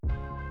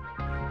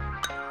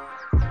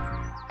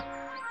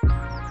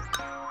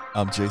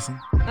I'm Jason,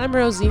 I'm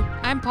Rosie.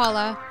 I'm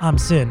Paula. I'm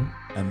Sin.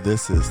 and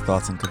this is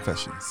Thoughts and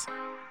Confessions.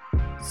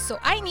 So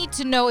I need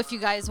to know if you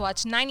guys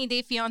watch 90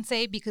 Day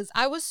Fiancé because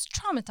I was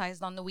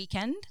traumatized on the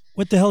weekend.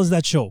 What the hell is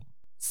that show?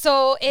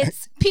 So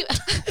it's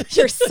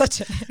you're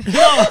such a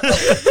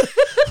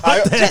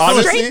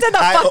Honestly, straight to the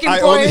fucking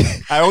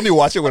point. I only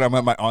watch it when I'm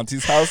at my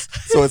auntie's house,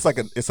 so it's like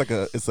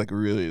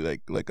really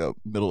like a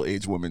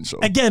middle-aged woman show.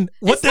 Again,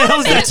 what It's the not hell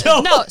is that show?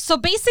 No, so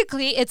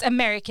basically it's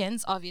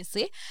Americans,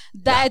 obviously,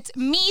 that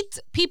meet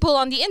people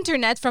on the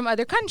internet from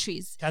other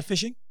countries.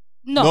 Catfishing?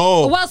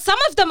 No. Well, some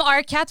of them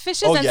are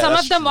catfishes Oh, and yeah, some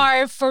that's of them true.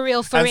 are for real.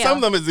 And some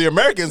of them is the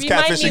Americans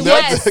catfishing the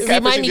yes. catfishing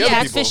Remind me the what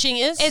other people. catfishing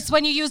is? It's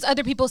when you use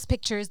other people's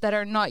pictures that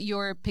are not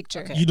your picture.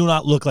 Okay. You do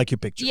not look like your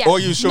picture. Yeah.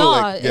 Or you show, no,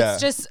 like, yeah.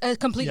 it's just a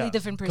completely Yeah,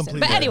 different person.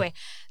 completely But anyway,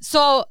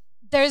 so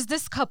there's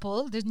this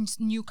couple, this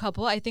new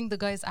couple. I think the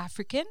guy's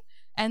African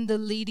and the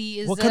lady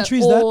is What country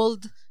is that?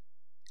 old.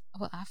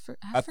 Well, Africa.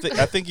 I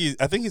think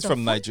he's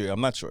from Nigeria. I'm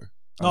not sure.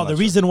 No, the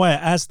reason why I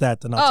asked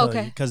that, and I'll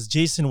tell you, because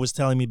Jason was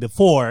telling me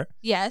before.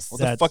 Yes.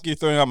 What the fuck are you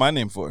throwing out my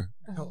name for?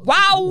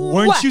 Wow.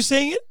 Weren't you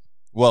saying it?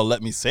 Well,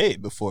 let me say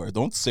it before.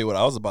 Don't say what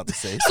I was about to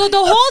say. So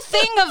the whole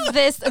thing of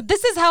this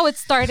is how it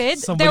started.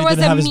 Somebody there was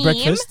didn't a have his meme.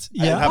 breakfast. I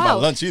didn't Yeah. have my Wow.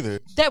 lunch either.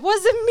 There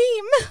was a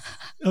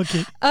meme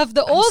Okay. of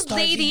the old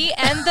starving. lady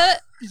and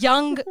the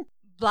young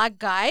black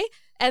guy.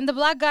 And the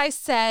black guy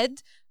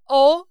said,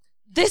 "Oh,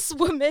 this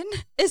woman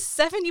is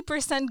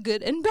 70%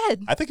 good in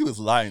bed." I think he was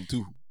lying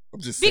too. I'm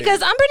just saying.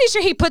 Because I'm pretty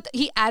sure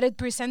he added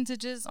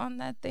percentages on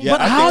that thing. Yeah,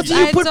 But I how think do he-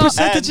 you put so-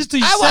 percentages to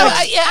your I- sex?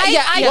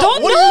 I What-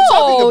 don't What know. are you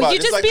talking about? You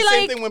It's just like be the same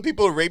like, thing when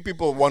people rate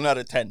people 1 out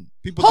of 10.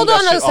 People Hold do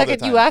that on a shit all the second.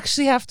 time. You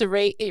actually have to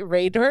rate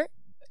her?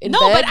 In no,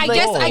 bed? but I Like,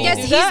 guess No.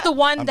 he's that? the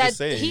one I'm that just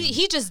saying.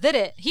 he just did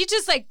it. He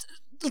just like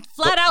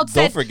flat out Don't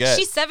said forget.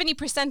 she's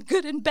 70%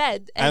 good in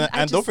bed. and I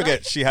don't just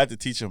forget, thought- she had to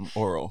teach him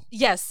oral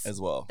yes, as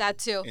well. that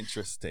too.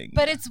 Interesting.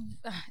 But it's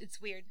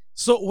weird.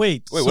 So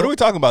wait. Wait, what are we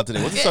talking about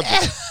today? What's the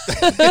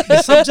subject?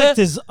 The subject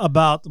is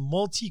about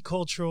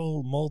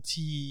multicultural,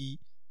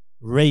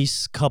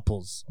 multi-race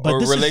couples. Or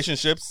this is-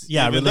 relationships?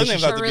 Yeah, It doesn't even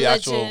have to be relationship.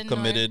 actual Religion or-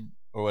 committed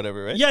or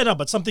whatever, right? Yeah, no,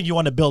 but something you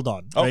want to build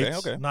on. Okay, right?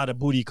 okay. Not a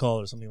booty call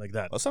or something like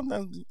that. Well,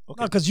 sometimes. Okay.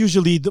 No, because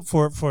usually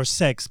for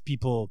sex,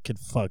 people can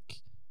fuck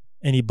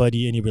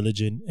anybody, any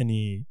religion,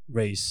 any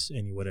race,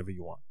 any whatever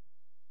you want.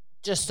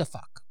 Just to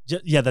fuck.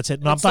 Yeah, that's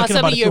it. No, I'm It's not talking about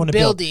somebody if you you're want to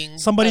build building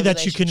somebody a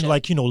that you can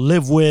relationship.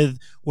 live with,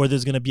 where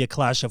there's going to be a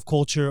clash of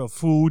culture, of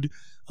food,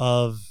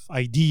 of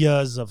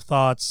ideas, of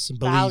thoughts, and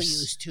beliefs,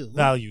 Values, too.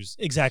 Values,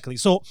 exactly.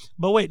 So,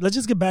 but wait, let's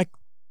just get back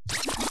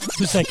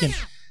 2 seconds.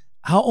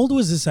 How old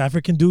was this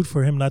African dude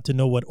for him not to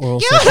know what oral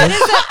sex That is?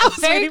 is a was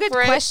very waiting good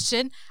for it.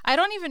 question. I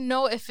don't even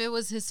know if it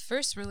was his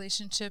first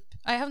relationship.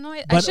 I have no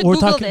idea. I But should we're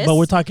Google talking. this. But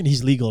we're talking.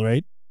 He's legal,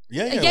 right?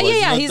 Yeah, yeah,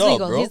 well, an he's adult,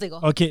 legal. bro. He's legal.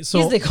 Okay, so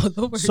He's legal.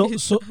 No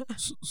worries.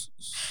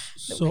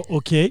 so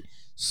okay.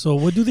 So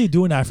what do they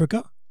do in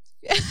Africa?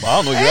 Well,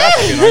 I don't know. You're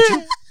African, aren't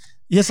you?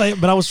 Yes,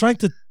 but I was trying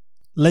to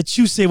let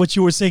you say what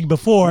you were saying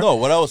before. No,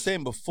 what I was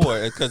saying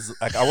before, because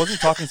like I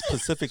wasn't talking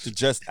specific to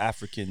just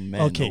African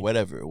men Okay. or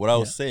whatever. What I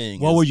was saying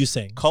What is, were you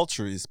saying?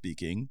 culturally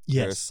speaking,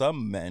 there are Yes.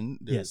 some men,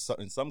 Yes.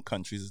 in some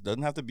countries, it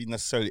doesn't have to be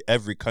necessarily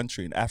every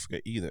country in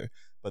Africa either,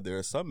 but there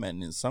are some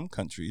men in some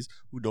countries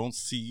who don't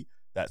see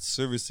that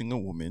servicing a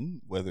woman,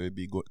 whether it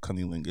be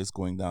cunnilingus,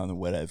 going down or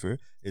whatever,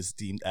 is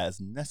deemed as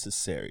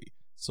necessary.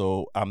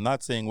 So I'm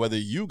not saying whether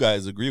you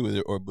guys agree with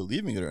it or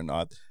believing it or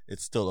not,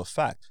 it's still a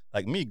fact.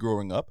 Like me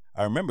growing up,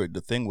 I remember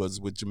the thing was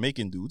with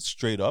Jamaican dudes,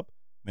 straight up,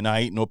 man,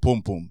 I eat no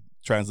pum pum.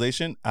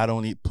 Translation, I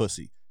don't eat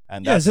pussy.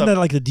 And Yeah, that's isn't that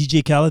like the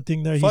DJ Khaled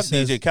thing there? fuck He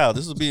says, DJ Khaled.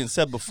 This was being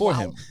said before Wow.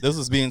 him. This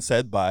was being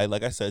said by,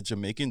 like I said,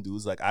 Jamaican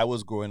dudes like I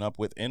was growing up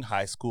with in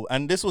high school.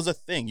 And this was a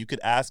thing. You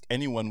could ask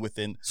anyone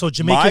within so my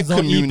Jamaicans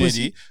don't eat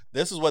community. pussy?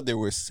 This is what they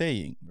were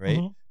saying, right?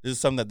 Mhm. This is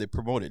something that they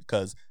promoted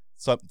because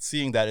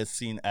seeing that is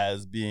seen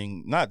as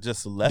being not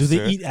just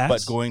lesser, eat ass?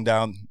 but going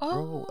down.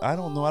 Bro, I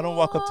don't know. I don't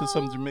walk up to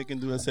some Jamaican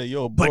dude and say,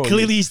 yo, bro. But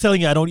clearly he's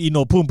telling you I don't eat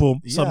no pum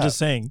pum. So I'm Yeah. just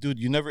saying. dude,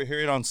 you never hear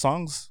it on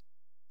songs?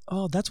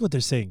 Oh, that's what they're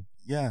saying.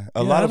 Yeah, Yeah,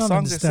 a lot I of don't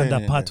songs are saying understand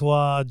that it in there.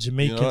 patois,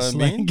 Jamaican You know what I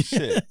slang. mean?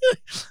 Shit.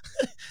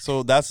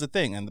 So that's the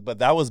thing, but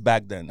that was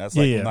back then. That's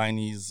Yeah, like yeah.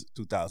 90s,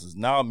 2000s.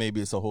 Now maybe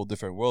it's a whole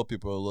different world.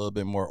 People are a little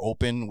bit more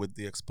open with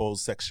the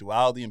exposed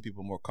sexuality, and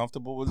people more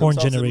comfortable with Porn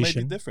themselves. It may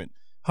generation. be different.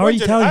 How are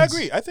Porn I Italians?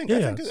 agree. I think. Yeah, I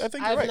yeah. think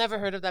you're I've right. never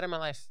heard of that in my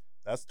life.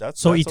 That's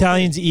So that's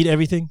Italians okay. eat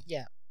everything?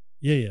 Yeah.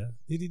 Yeah, yeah.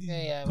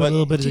 yeah. Put a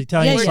little bit of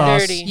Italian We're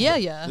sauce. dirty.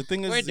 Yeah. The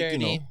thing is, We're you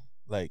know, dirty.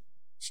 like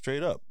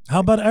straight up.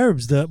 How about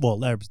Arabs? The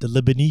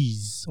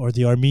Lebanese or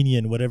the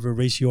Armenian, whatever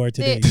race you are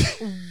today.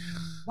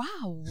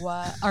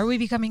 Wow. Are we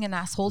becoming an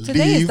asshole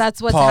today? Is Leave that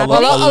what's Paula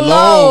happening?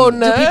 alone.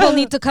 Do people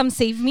need to come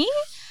save me?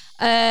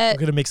 We're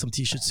gonna make some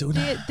t-shirts soon.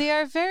 They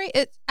are very.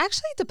 It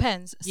actually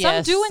depends. Some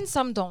Yes. do and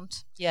some don't.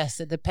 Yes,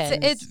 it So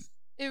depends.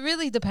 it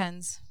really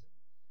depends.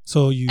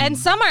 So you And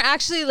some are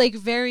actually like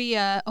very.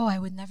 I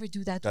would never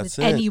do that That's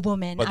with it. any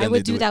woman. But I then would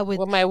they do do it. that with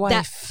With my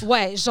wife.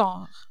 Ouais,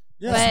 genre.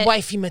 Yeah. But- It's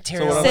wifey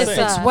material. So what I'm saying-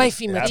 It's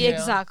wifey Yeah, material.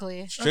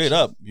 Exactly. Straight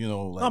up, you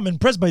know, like I'm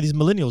impressed by these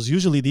millennials.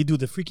 Usually they do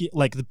the freaky,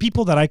 like the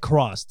people that I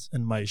crossed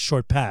in my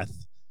short path.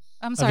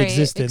 I'm sorry.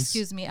 existence.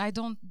 Excuse me. I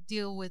don't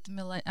deal with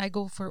I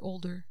go for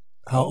older.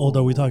 How old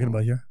are we talking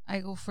about here? I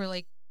go for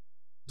like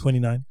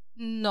 29.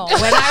 no.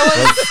 When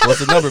I what's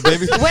the number,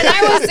 baby? was when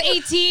I was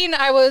 18,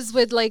 I was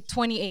with like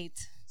 28.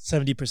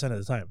 70% of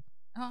the time.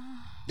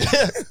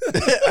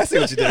 I see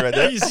what you did right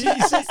there. You see?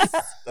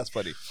 That's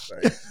funny.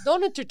 Sorry.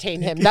 Don't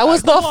entertain him. That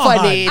was not Come on.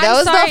 funny. That I'm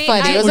was sorry, not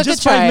funny. I- It was We're a good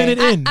just 5 try.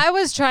 minutes in. I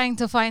was trying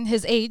to find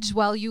his age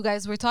while you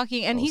guys were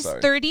talking, and Oh, he's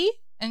sorry. 30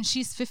 and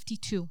she's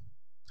 52.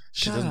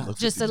 She doesn't look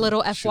Just a 52.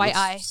 little She looks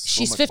FYI. so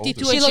She's much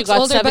 52 older. and She she looks got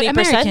older, but 70%.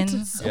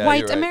 Americans, Yeah, white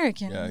you're right.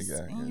 Americans.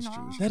 Yeah, you it's know.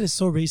 true. That is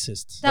so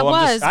racist. That No, I'm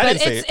was, just- I but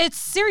didn't say it's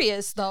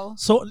serious though.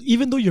 So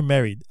even though you're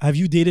married, have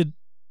you dated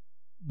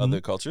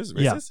Other cultures,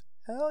 Yeah. races?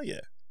 Hell yeah.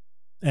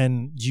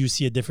 and do you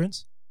see a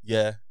difference?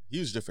 Yeah,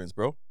 huge difference,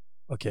 bro.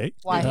 Okay.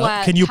 Why?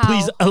 What? Can you How?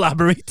 please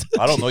elaborate?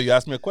 I don't know. You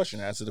asked me a question.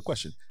 Answer the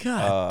question.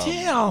 God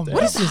damn. damn.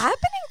 What is This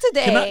happening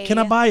today? Can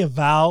I buy a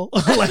vowel?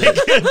 Like,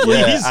 please?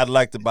 Yeah, I'd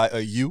like to buy a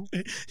U.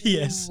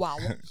 Yes. Wow.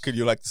 Could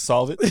you like to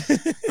solve it?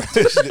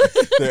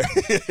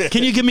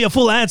 Can you give me a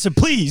full answer,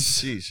 please?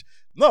 Sheesh.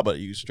 No, but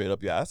you straight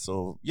up, yeah.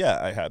 So yeah,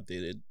 I have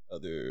dated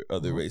other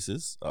Mhm.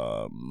 races.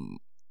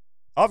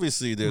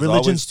 Obviously, there's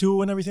Religions always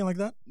too and everything like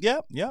that?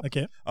 yeah.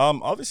 Okay.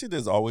 Obviously,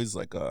 there's always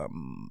like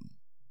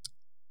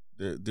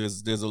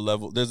there's a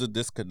level, there's a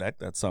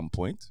disconnect at some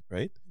point,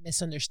 right?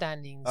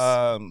 Misunderstandings.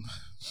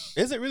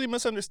 Is it really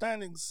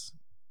misunderstandings?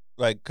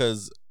 Like,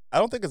 because I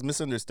don't think it's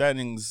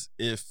misunderstandings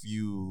if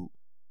you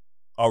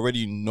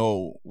already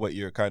know what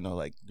you're kind of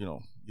like, you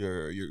know,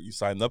 you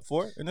signed up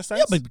for in a sense.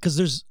 Yeah, but because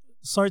there's,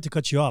 sorry to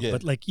cut you off, Yeah.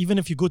 but like even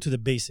if you go to the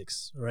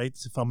basics, right?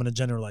 If I'm going to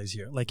generalize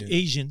here, like Yeah.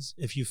 Asians,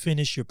 if you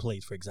finish your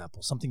plate, for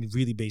example, something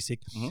really basic,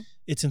 Mhm.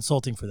 it's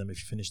insulting for them if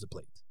you finish the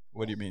plate.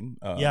 What do you mean?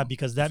 Yeah,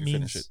 because that if you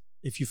finish means it.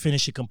 if you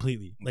finish it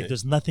completely, like Okay.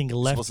 there's nothing You're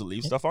left. supposed to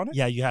leave stuff on it.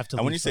 Yeah, you have to.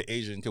 And when leave you say stuff.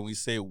 Asian, can we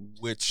say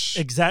which?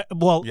 Exact.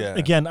 Well, Yeah,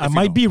 again, I if you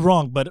might know. be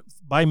wrong, but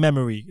by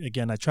memory,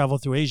 again, I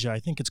traveled through Asia. I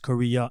think it's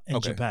Korea and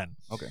Okay. Japan.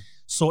 Okay.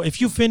 So if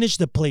you finish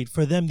the plate,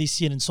 for them, they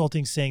see it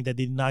insulting, saying that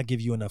they did not give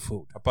you enough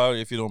food.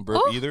 Probably if you don't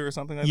burp Oh. either or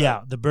something like Yeah,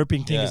 that. the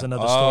burping thing is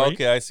another Oh, story.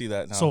 okay, I see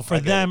that now. So for I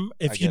get them,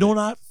 it. I if you get do it.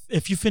 not,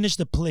 if you finish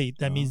the plate,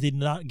 that means they did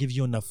not give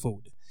you enough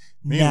food.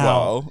 Now,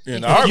 Meanwhile,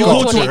 in If our you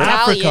go culture, to an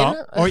Africa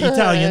Italian- or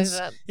Italians,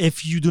 That-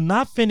 if you do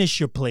not finish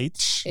your plate,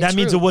 that It's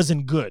means rude. it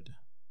wasn't good.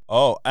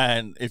 oh,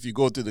 and if you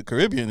go to the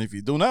Caribbean, if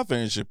you do not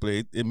finish your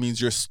plate, it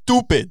means you're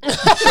stupid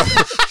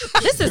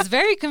This is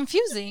very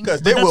confusing.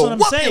 because they But that's will what I'm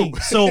whoop saying.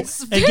 you. So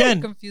It's very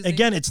again,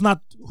 confusing. it's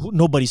not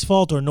nobody's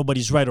fault or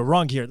nobody's right or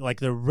wrong here. Like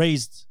they're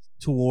raised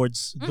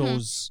towards Mhm.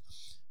 those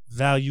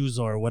values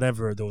or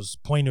whatever, those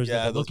pointers that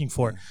Yeah, they're those- looking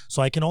for. yeah.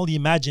 So I can only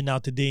imagine now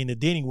today in the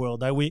dating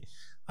world.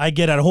 I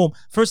get at home.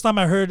 First time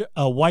I heard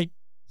a white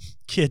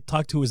kid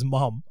talk to his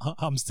mom,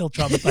 I'm still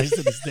traumatized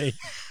to this day.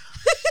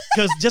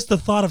 Because just the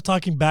thought of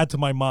talking bad to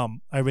my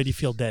mom, I already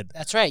feel dead.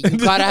 That's right. You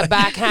got a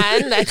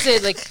backhand. That's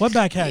it. Like What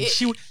backhand?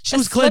 She A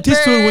was Clint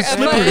Eastwood with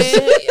slipper,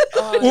 slippers.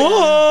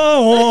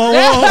 Oh,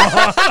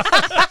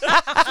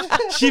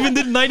 Whoa. She even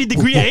did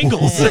 90-degree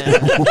angles. yeah.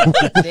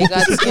 They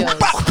got skills.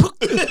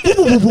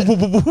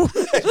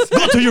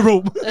 Go to your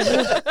room.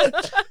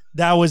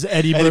 That was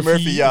Eddie Murphy,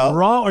 Murphy, y'all.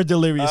 raw or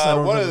delirious. I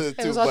don't One of remember.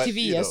 the It two. was on but,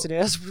 TV you know. yesterday.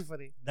 That's pretty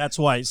funny. That's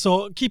why.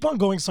 So keep on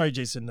going. Sorry,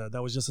 Jason.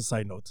 That was just a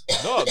side note.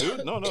 No,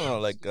 dude. No.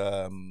 Like,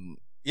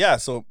 yeah.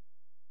 So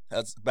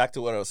that's back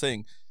to what I was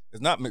saying.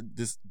 It's not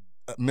this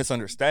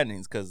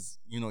misunderstandings because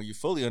you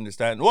fully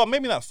understand. Well,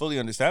 maybe not fully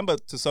understand,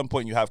 but to some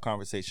point you have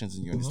conversations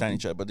and you understand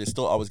each other. But there's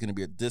still always going to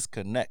be a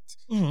disconnect.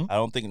 Mhm. I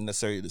don't think it's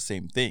necessarily the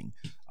same thing.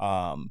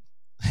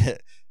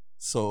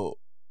 So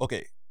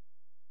okay,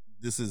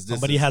 this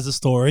Somebody is, has a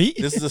story.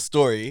 this is a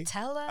story.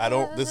 Tell us. I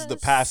don't. This is the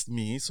past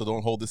me, so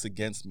don't hold this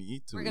against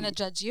me. We're gonna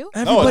judge you.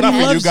 No, Everybody not for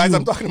you loves guys.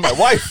 I'm talking to my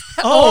wife.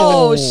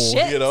 Oh,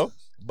 shit. You know,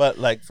 but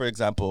like for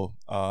example,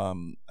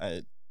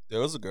 there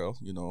was a girl.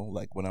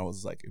 Like when I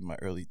was like in my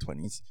early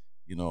 20s.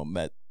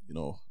 Met.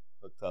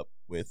 Hooked up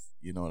with.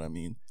 You know what I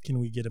mean. Can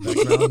we get a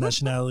background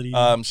nationality?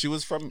 She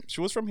was from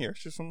here.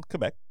 She's from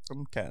Quebec,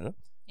 from Canada.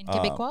 In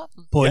Québécois.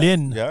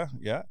 Pauline.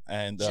 Yeah.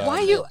 And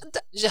Why you?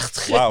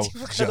 Wow.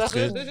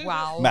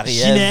 Wow.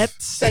 Marielle.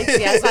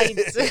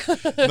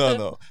 Jeanette.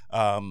 No.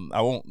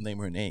 I won't name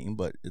her name,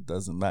 but it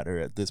doesn't matter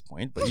at this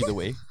point. But either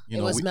way,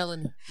 It was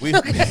Melanie. we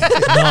No.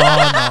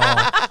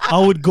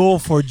 I would go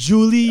for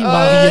Julie,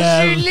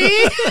 Marielle.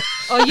 Julie.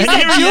 Oh, you And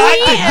said he Julie,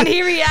 reacted. and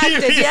he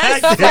reacted. He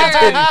Yes,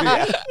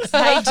 reacted. sir.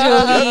 Hi,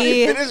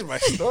 Julie. Finish my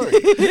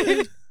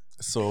story.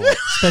 So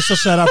Special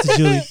shout out to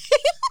Julie,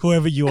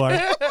 whoever you are.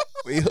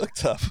 we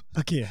hooked up.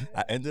 Okay.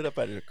 I ended up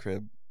at her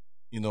crib.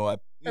 I.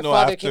 Her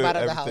father after came out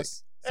of the everything-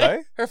 house.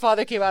 Sorry. Her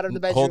father came out of the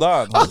bedroom. Hold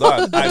on. I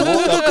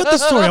woke Cut up. the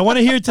story. I want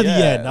to hear it to the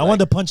Yeah, end. I want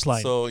the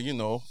punchline. So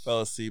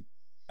fell asleep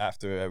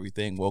after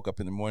everything. Woke up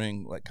in the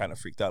morning, like kind of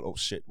freaked out. Oh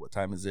shit! What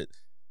time is it?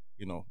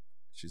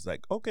 She's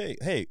like, okay,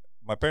 hey,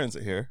 my parents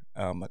are here.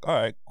 I'm like, all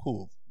right,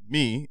 cool.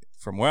 Me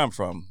from where I'm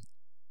from,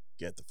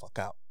 get the fuck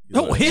out. You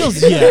know No, what I mean?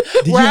 Hills, yeah.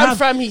 Did you Where I'm have?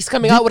 from, he's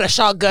coming out with a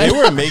shotgun. They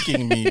were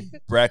making me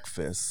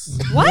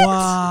breakfast. What?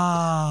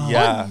 Wow.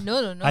 Yeah.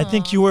 Oh, no. I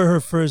think you were her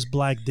first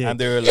black dick. And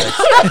they were like,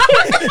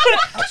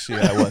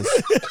 actually, I was.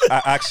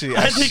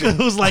 I think it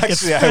was like a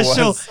actually, I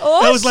special. was.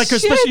 Oh, It was like a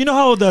shit. special. You know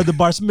how the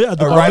bar the A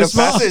bar rite of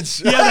mitzvah?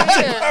 passage. Yeah, that's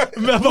Yeah. it.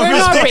 We're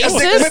not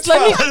racist.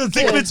 Let me.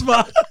 Dick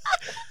mitzvah.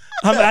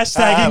 I'm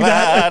hashtagging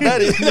that.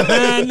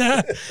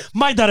 Man,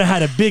 my daughter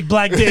had a big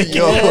black dick.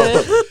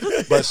 Yo.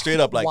 But straight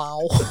up, like, Wow.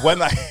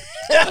 when I,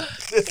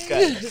 this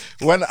guy,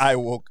 when I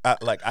woke up,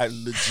 like, I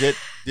legit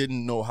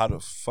didn't know how the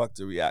fuck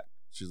to react.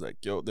 She's like,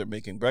 yo, they're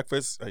making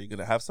breakfast. Are you going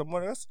to have some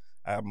with us?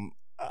 I'm,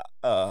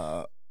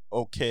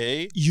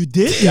 okay. You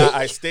did? Yeah,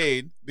 I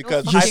stayed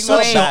because No You're I fucking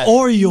felt such way. bad. an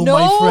Oreo, No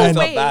my I friend.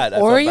 way. felt bad. I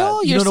felt Oreo? bad.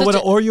 You You're don't know what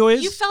an such Oreo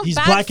is? You felt He's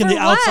bad black in for the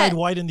outside, what?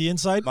 white in the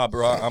inside. Nah,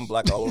 bro, I'm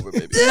black all over,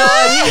 baby. No,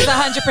 he's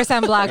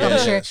 100% black, I'm Yeah,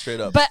 sure. straight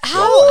up. But Yo.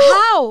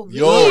 how?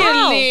 Yo.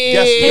 How?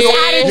 Yes, His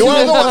attitude. You want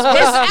to know what's worse?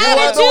 His You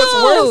wanna know what's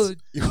worse?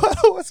 attitude. You want to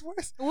know what's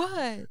worse?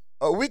 What?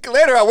 A week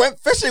later, I went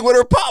fishing with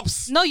her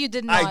pops. No, you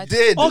did not. I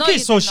did. No, Okay, you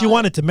so did she not.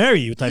 wanted to marry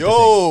you, type of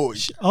Yo,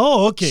 thing.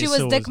 Oh, okay. She was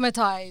so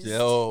stigmatized.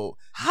 yo,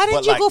 How did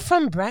But, you like, go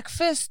from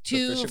breakfast to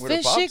to fishing with her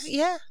fishing? pops?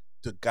 Yeah.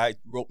 the guy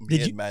wrote me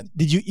Did in, you man.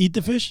 did you eat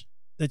the fish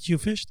that you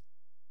fished?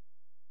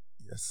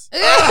 Yes. I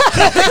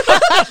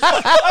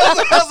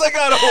was like,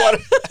 I don't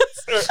want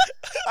to answer.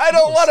 I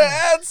don't want to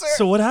answer.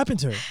 So what happened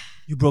to her?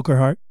 You broke her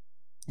heart.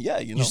 yeah,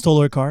 you know. You stole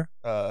her car.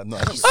 No.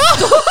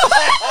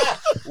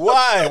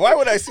 Why? Why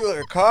would I steal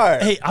her car?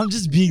 Hey, I'm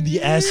just being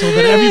the asshole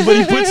that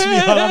everybody puts me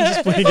on. I'm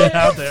just putting it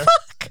out there.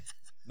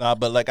 Nah,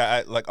 but like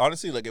I like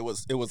honestly, like it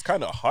was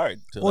kind of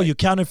hard. To, Oh, like, you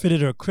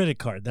counterfeited her credit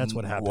card. That's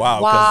what happened. Wow.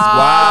 'cause- Wow.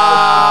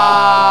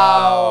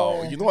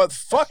 Wow. You know what?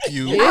 Fuck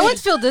you. I would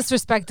feel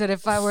disrespected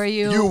if I were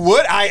you. You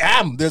would? I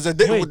am. There's a Wait,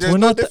 there's we're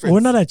no not difference. we're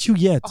not at you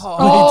yet.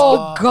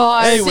 Oh,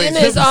 God. Anyway, Sin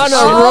this is on a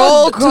Oh,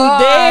 roll God.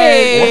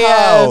 today.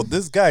 Wow,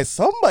 this guy,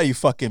 somebody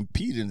fucking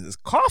peed in his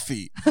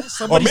coffee. Or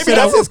Somebody maybe said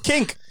that's I- his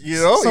kink. You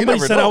know? You Somebody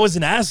never said know. I was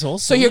an asshole.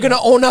 So you're gonna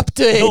own up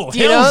to it, No,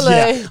 you know? hells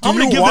yeah. Like, Do I'm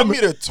gonna you give want them.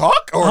 me to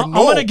talk or I'm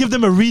no? gonna give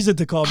them a reason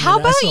to call me. How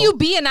an about asshole. you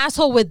be an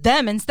asshole with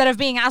them instead of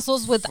being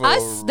assholes with For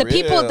us, the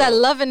people real. that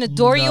love and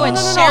adore you and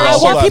No, no, no, cherish I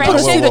Hold want on, your people to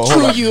see friendship? the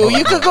true you.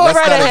 You could go Let's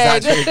right not ahead.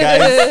 exaggerate,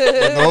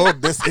 guys. You know,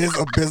 this is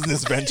a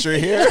business venture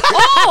here.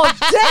 Oh,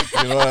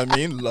 damn. You know what I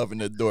mean? Love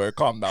and adore.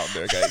 Calm down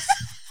there, guys.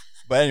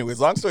 But anyways,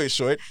 long story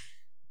short,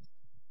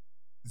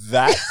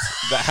 that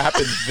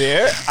happened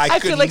there. I I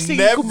could feel like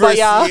singing never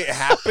Kumbaya. see it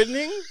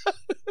happening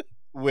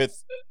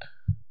with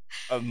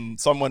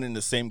someone in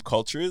the same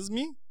culture as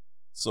me.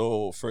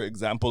 So, for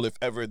example, if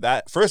ever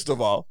that, first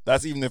of all,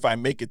 that's even if I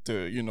make it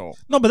to, you know.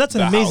 No, but that's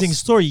an the amazing house.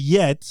 story.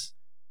 Yet,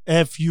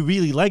 if you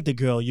really like the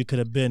girl, you could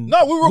have been.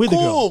 No, we were with the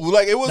girl. cool.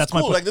 Like it was That's my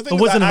cool. point. Like the It thing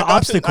is, wasn't I an got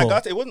obstacle.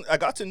 I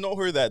got to know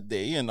her that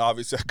day, and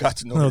obviously I got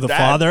to know No, her the dad.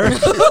 father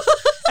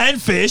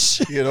and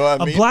fish. You know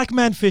what I A mean? black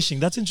man fishing.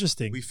 That's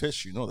interesting. We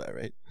fish, you know that,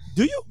 right?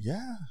 Do you?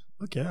 Yeah.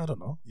 Okay, I don't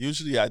know.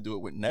 Usually I do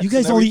it with nets. You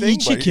guys and only everything,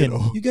 eat but, chicken. you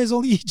know. You guys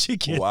only eat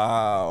chicken.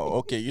 Wow.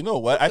 Okay. You know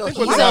what? I think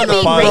we're he's gonna have on to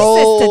a pause. roll.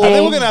 racist I today.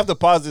 think we're gonna have to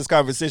pause this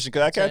conversation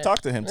because I can't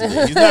talk to him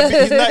today.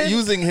 He's not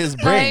using his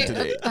brain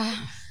today.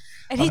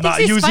 And he I'm thinks not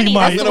he's using funny.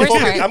 my- That's the I'm worst gonna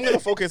part. focus. I'm gonna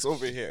focus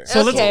over here.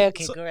 So let's-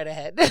 okay, so- go right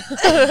ahead.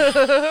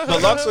 The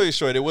long story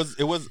short, it was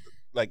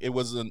like it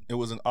was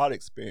an odd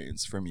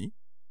experience for me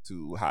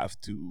to have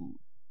to,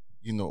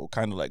 you know,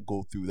 kind of like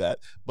go through that.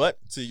 But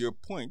to your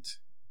point,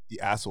 the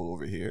asshole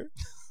over here,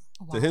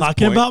 to his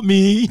Talking point, about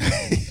me.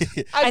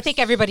 I think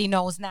everybody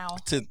knows now.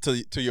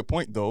 to your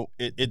point though,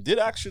 it did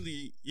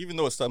actually, even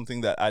though it's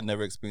something that I'd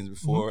never experienced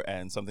before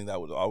and something that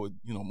I would,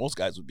 you know, most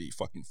guys would be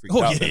fucking freaked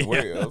Oh, out yeah, and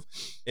wary yeah. of.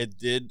 It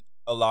did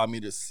allow me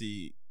to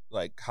see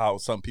like how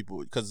some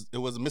people, because it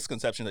was a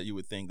misconception that you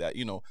would think that,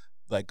 you know,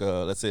 like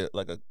let's say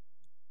like a,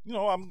 you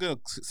know, I'm gonna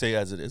say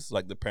as it is,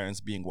 like the parents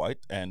being white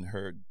and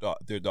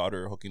their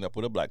daughter hooking up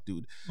with a black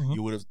dude, Mhm.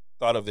 you would have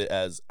thought of it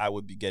as I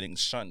would be getting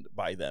shunned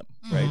by them,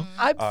 right? Mhm.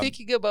 I'm Um,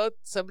 thinking about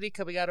somebody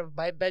coming out of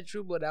my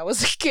bedroom when I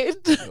was a kid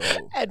Yo.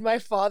 and my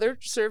father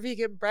serving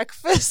him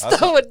breakfast. That's-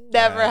 That would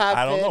never happen.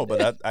 I don't know,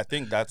 but I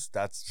think that's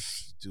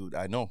dude.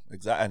 I know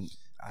exactly.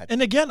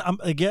 And again,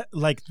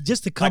 like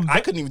just to come. Like, I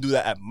back- couldn't even do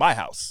that at my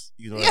house.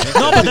 You know what I mean?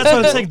 No, but that's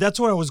what I'm saying. That's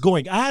where I was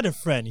going. I had a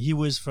friend. He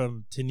was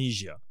from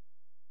Tunisia.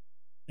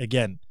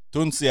 Again,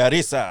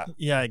 Tunsiarisa.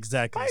 yeah,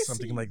 exactly, Spicy.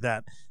 something like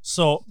that.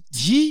 So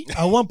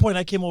at one point,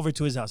 I came over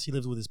to his house. He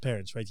lived with his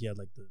parents, right? He had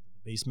like the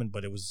basement,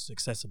 but it was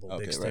accessible, Okay,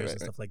 big right, stairs right,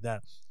 and right. stuff like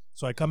that.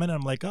 So I come in and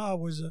I'm like,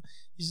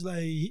 he's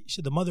like,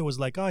 the mother was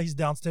like, he's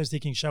downstairs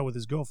taking a shower with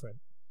his girlfriend.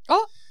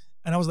 Oh.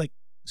 And I was like,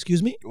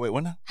 excuse me? Wait,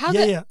 when? How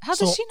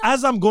So does she know?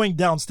 as I'm going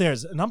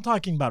downstairs, and I'm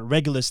talking about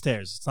regular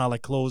stairs, it's not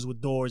like closed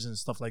with doors and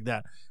stuff like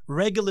that.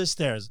 Regular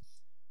stairs,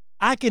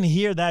 I can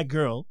hear that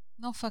girl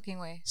No fucking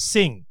way.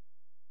 sing.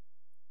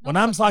 No When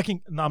I'm fucking-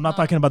 talking, no, I'm not No.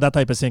 talking about that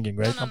type of singing,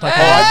 right? No, I'm no, Oh,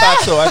 talking I about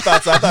thought so. I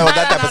thought it was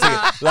that type of No,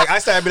 thing. Like I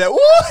started to be like,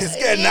 "Ooh, it's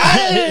getting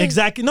hot."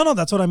 exactly. No,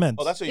 that's what I meant.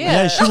 Oh, that's what you Yeah.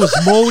 meant. Yeah, she was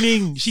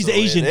moaning. She's So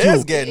Asian it too.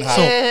 is getting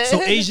hot.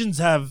 So Asians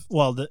have,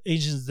 well, the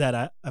Asians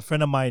that a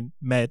friend of mine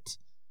met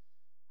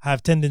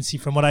have tendency,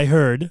 from what I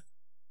heard,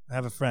 I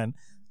have a friend,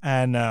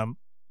 and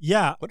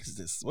yeah, What is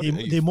this? What, They-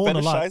 are you they moan a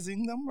lot.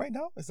 fetishizing them right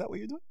now? Is that what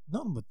you're doing?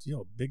 no, but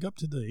big up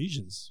to the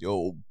Asians.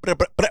 Yo,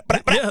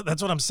 Yeah,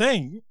 that's what I'm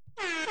saying.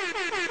 Yeah,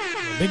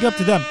 big up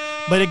to them.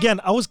 But again,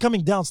 I was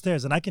coming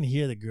downstairs and I can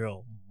hear the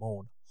girl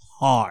moan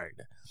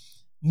hard,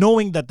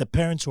 knowing that the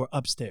parents were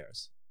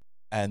upstairs.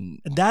 and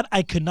And that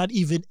I could not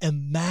even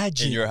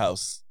imagine. in your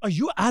house. Are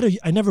you out of?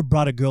 I never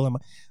brought a girl in my.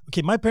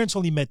 Okay, my parents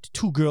only met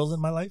 2 girls in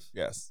my life,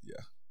 Yes,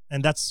 yeah.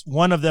 and that's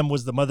one of them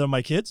was the mother of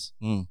my kids,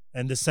 Mm.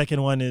 and the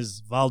second one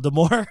is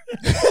Valdemar,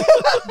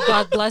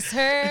 God bless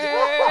her.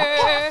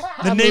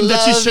 the name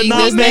that you should loving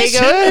not this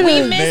mention. nigga.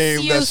 We miss Name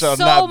you that shall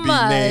so not be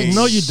much. named.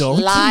 No, you don't.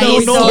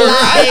 Lies, no,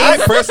 I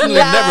personally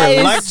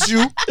never Lies. liked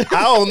you.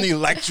 I only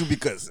liked you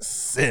because of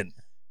sin.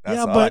 That's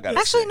Yeah, all I but- gotta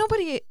Actually, say.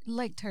 nobody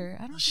liked her.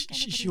 I don't She, think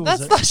she, anybody she was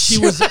liked a, That's she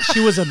not was she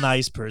was a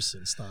nice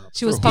person. Stop.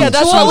 She was Yeah, punctual. Yeah,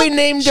 that's why we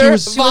named She her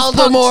was- she was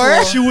Voldemort.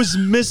 punctual. She was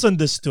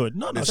misunderstood.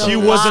 No, It's she a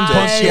wasn't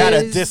lie. She had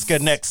a Lies.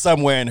 disconnect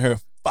somewhere in her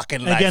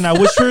fucking life. Again, I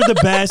wish her the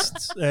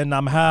best, and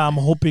I'm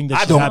hoping that I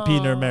she's don't. happy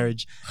in her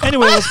marriage.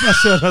 Anyway, let's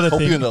pass to another hope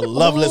thing. you're in a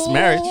loveless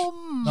marriage.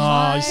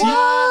 Oh, you see?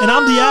 And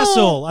I'm the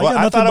asshole. I Well, got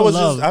I nothing thought I but was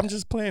love. just. I'm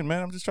just playing,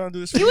 man. I'm just trying to do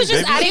this. For He you, was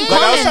just baby. adding Like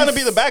I was trying to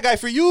comments. be the bad guy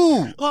for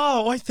you.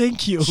 Oh, why?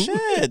 Thank you.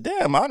 Shit,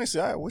 damn. Honestly,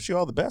 I wish you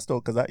all the best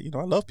though, because I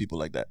love people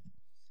like that.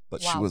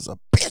 But she Wow. was a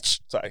bitch.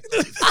 Sorry.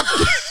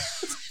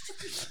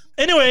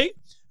 Anyway,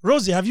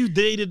 Rosie, have you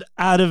dated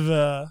out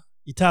of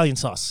Italian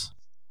sauce?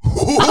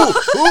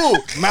 Ooh,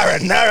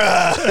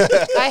 marinara.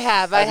 I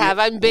have.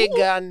 I'm big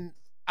on.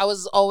 I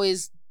was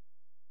always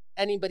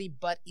anybody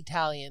but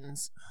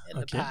Italians in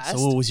the Okay, past.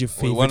 so what was your We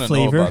favorite want to know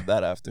flavor? about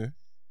that after.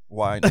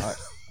 Why not?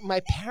 My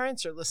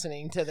parents are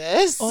listening to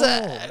this. Are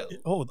Not they?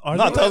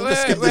 tell them to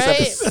skip this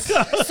Right.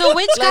 episode. So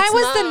which guy Let's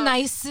was the not.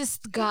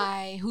 nicest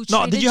guy who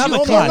No, treated did you have a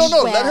No, clash?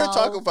 no. Let her well?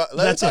 talk about.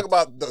 Let That's her talk it.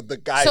 about the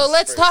guys. So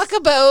let's first. talk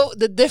about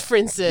the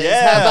differences.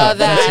 Yeah. How about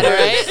that,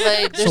 That's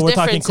right? Like, there's So we're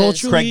talking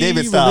differences. culturally, Craig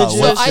David style.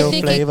 religious. What's I your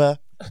think it- flavor?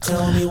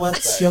 Tell me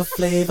what's your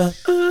flavor.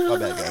 My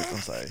bad, guys.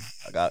 I'm sorry.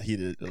 I got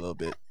heated a little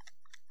bit.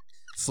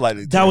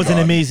 Slightly. That was an turned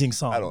on. amazing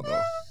song. I don't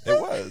know. It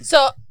was.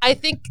 So I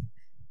think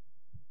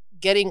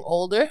getting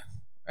older,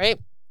 right?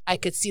 I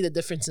could see the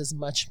differences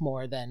much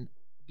more than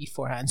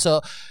beforehand.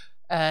 So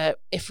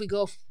if we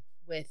go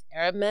with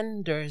Arab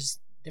men, there's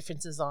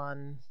differences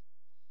on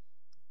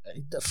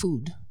the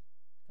food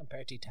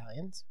compared to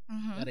Italians.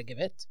 Mhm. Gotta give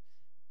it.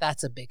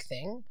 That's a big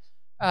thing.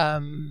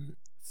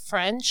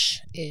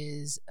 French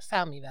is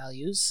family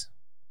values,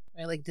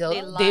 right? Like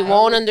they lie.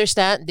 won't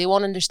understand. They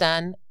won't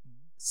understand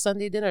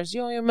Sunday dinners.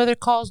 Your mother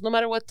calls no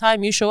matter what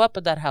time you show up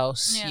at that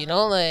house. Yeah. You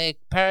know, like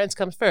parents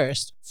come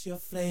first. What's your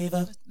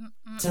flavor?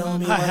 Mm-mm. Tell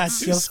me I had what's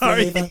to, your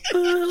sorry. flavor.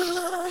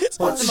 The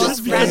What's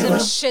most your random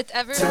flavor? shit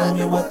ever. Tell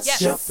me what's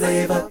Yes. your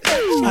flavor.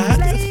 I had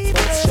to-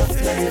 What's your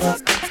flavor?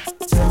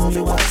 Tell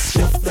me what's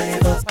your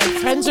flavor. My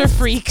friends are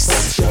freaks.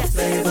 What's your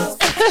flavor?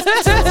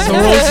 So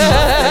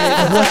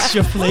Rosie, what's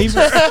your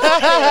flavor?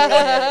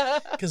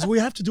 Because we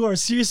have to do our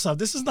serious stuff.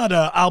 This is not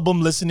an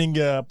album listening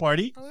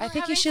party. I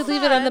think you should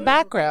leave it on the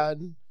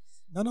background.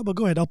 No, but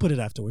go ahead. I'll put it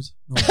afterwards.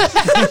 No.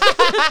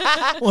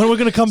 Well, we're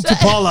gonna come to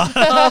Paula.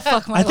 Oh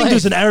fuck my I think life.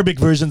 there's an Arabic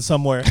version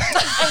somewhere.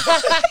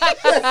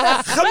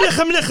 Khamle,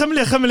 khamle,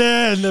 khamle,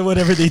 khamle, and then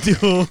whatever they do.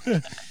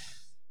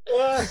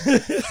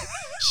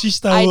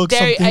 Shish I tawuk,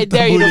 dare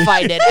something you to tabbouleh.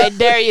 find it. I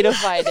dare you to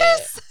find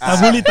it.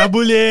 Tabbouleh,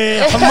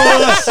 tabbouleh,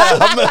 hummus.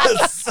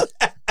 Hummus.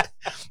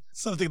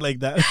 Something like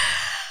that.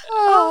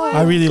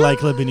 I really like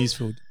Lebanese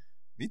food.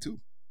 Me too.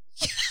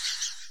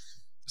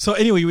 So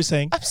anyway, you were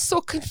saying. I'm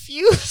so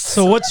confused.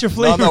 So what's your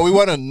flavor? No, we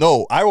want to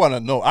know. I want to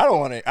know. I don't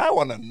want to. I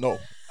want to know.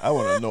 I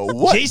want to know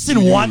what Jason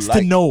do you wants to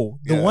like? know.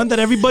 The Yeah. one that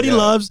everybody Yeah.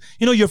 loves.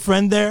 You know, your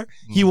friend there,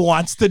 he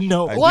wants to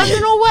know. I Want do.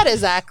 to know what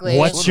exactly?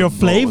 What's I wanna your know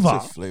flavor?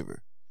 What's your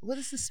flavor? What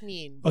does this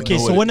mean? Okay, know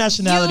so what what it-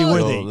 nationality You- were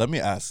Yo, they? let me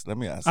ask.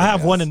 I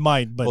have one in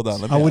mind, but Hold on,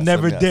 let I me would ask,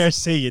 never let me dare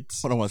ask. say it.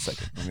 Hold on 1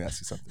 second. Let me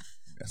ask you something.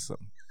 Let me ask you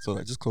something.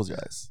 So just close your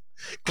eyes.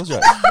 Close your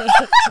eyes.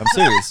 I'm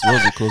serious.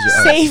 Rosie, close your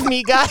eyes. Save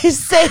me, guys.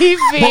 Save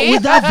me. But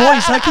with that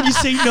voice, how can you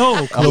say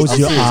no? Close I'm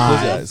your serious. Close your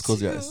eyes. eyes.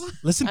 Close your eyes.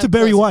 Listen I'm to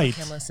Barry closing. White.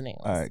 Okay, I'm listening.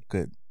 All right,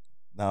 good.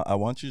 Now I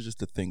want you just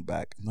to think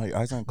back. No, your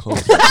eyes aren't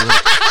closed.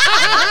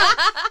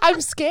 I'm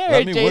scared.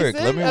 Let me Jason. work,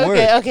 let me okay,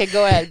 work. Okay,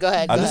 go ahead. Go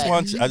ahead. I go just ahead.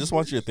 want you. I just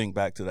want you to think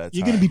back to that.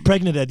 You're time. gonna be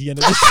pregnant at the end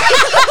of this.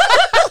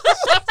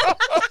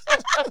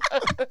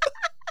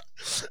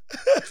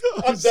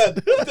 I'm done.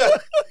 I'm done.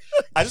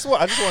 I just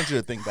want you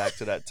to think back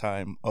to that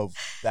time of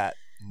that.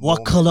 What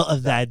moment. color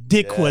of that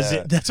dick was Yeah.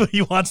 it? That's what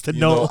he wants to You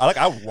know.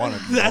 I want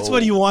to. That's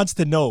what he wants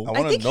to know. I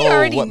want think to he know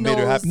already what made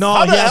her knows. happy. No,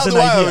 How he the has hell an do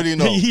I idea. already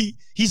know?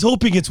 He's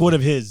hoping it's one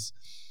of his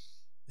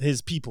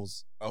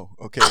peoples. Oh,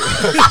 okay. One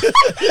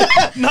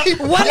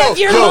of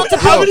your yo,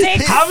 multiple yo,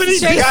 dicks. how many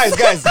Jason.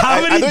 guys, How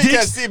I many know you dicks-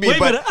 can't see me, wait a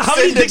but minute, how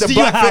many send in dicks the do you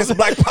black have? face,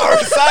 black power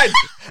side.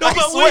 No, I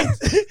but swear.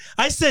 wait.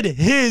 I said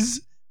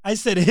his.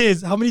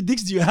 How many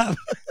dicks do you have?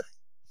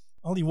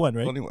 Only one,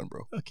 right? Only one,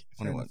 bro. Okay.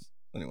 fair Only one. enough.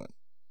 Only one.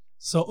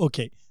 So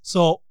okay.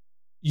 So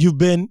you've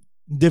been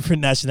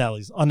different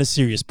nationalities on a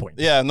serious point.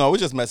 Yeah, no, we're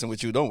just messing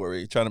with you. Don't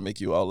worry. Trying to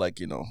make you all like,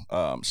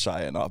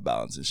 shy and off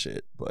balance and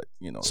shit. But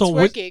So It's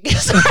working.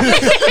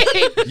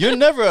 you're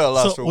never a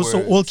loss for words. So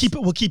we'll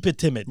keep it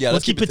timid. Yeah, we'll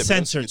let's keep keep it it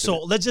timid. censored. Let's keep it So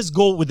timid. let's just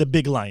go with the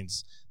big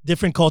lines.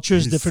 Different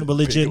cultures, These different big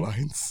religion.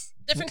 lines.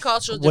 Different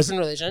cultures, Was- different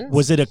religions.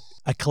 Was it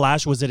a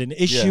clash? Was it an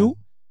issue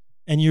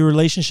in your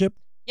relationship?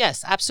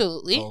 Yes,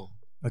 absolutely. Oh.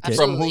 Okay.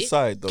 Absolutely. From whose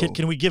side, though?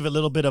 Can we give a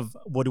little bit of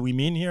what do we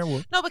mean here?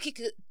 No, but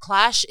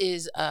clash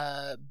is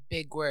a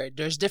big word.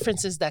 There's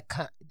differences that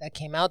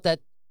came out that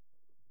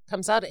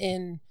comes out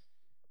in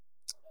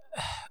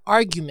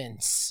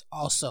arguments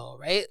also,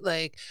 right?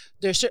 Like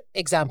there's certain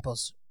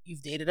examples.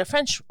 You've dated a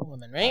French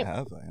woman, right? I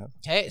have.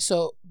 Okay,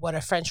 so what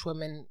a French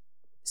woman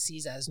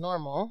sees as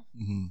normal,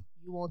 hmm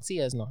you won't see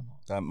as normal.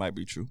 That might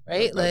be true.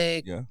 Right?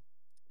 Like- yeah.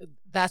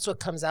 That's what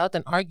comes out,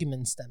 and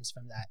argument stems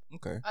from that.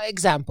 Okay.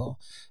 Example: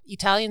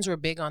 Italians were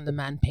big on the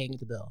man paying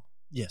the bill.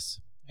 Yes.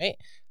 Right?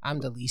 I'm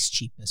the least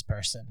cheapest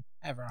person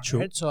ever on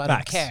True. earth, so I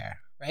Facts. don't care,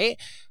 right?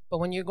 But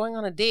when you're going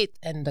on a date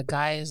and the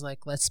guy is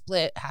like, let's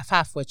split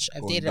half, which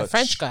I've Going dated a Dutch.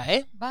 French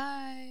guy,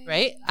 Bye.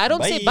 right? I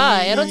don't say Bye.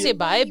 bye. I don't say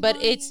bye,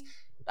 but it's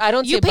I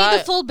don't You say pay bye.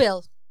 the full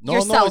bill. No,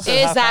 yourself. it's a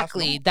half-half,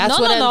 Exactly. no. That's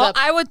no, what no, ends no. up.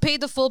 I would pay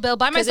the full bill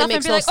by 'Cause it myself and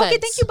makes be no like, okay,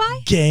 sense. thank you,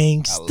 bye.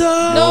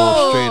 Gangsta.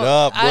 No, straight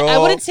up, bro. I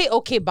wouldn't say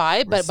okay,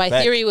 bye, but my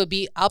Respect. theory would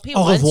be I'll pay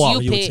Au once, revoir,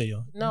 you you would pay. say,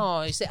 yeah.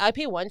 No, you say I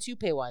pay once, you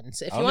pay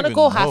once. If I you don't want to even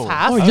go know.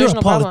 half, Oh, there's you're a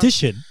no problem.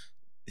 politician.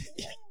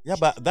 Yeah,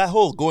 but that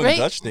whole going Right?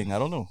 Dutch thing, I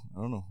don't know.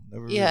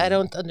 Never Yeah, really- I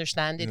don't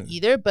understand it Yeah.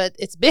 either, but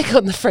it's big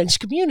on the French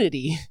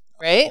community,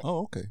 right? Oh,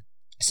 okay.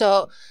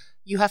 So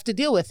you have to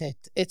deal with it.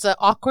 It's an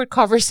awkward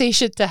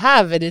conversation to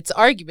have, and it's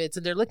arguments,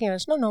 and they're looking at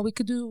us. No, we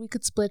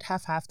could split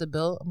half the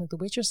bill. I'm like, the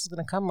waitress is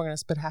gonna come. We're gonna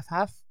split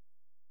half.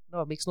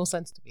 No, it makes no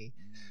sense to me,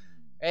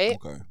 right?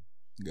 Okay.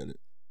 Get it.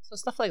 So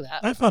stuff like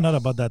that. I found out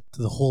about that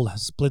the whole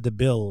split the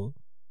bill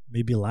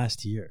maybe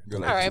last year.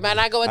 You're All like, right, man.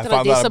 I go into I my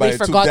found day. out Somebody about it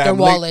too forgot their damn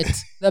late. wallet.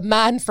 The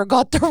man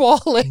forgot their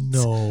wallet.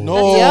 No.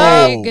 No.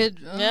 Yeah. Very good.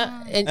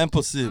 Yeah, and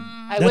Impossible.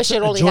 I That's wish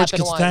it a only George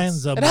happened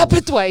Costanza once. It move.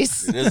 happened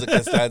twice. It is a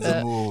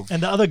Costanza move.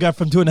 And the other guy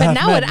from Two and a But Half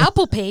now Men. with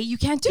Apple Pay, you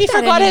can't do He that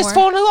forgot his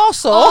anymore. phone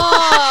also. No,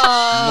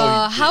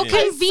 Oh, he how didn't.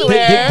 I convenient.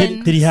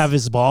 swear. Did he have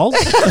his balls?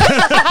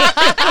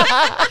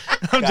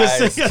 I'm just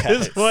Guys, saying at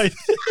this guys. point.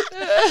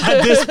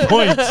 At this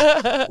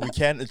point. We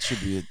can't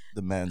attribute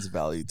the man's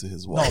value to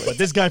his No, wallet. but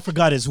this guy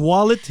forgot his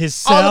wallet,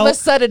 his All cell. of a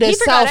sudden, He his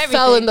forgot cell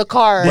fell everything. in the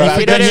car. Did he Well,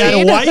 You know forget what he I had a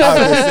mean? wife?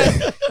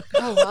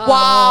 I was gonna say,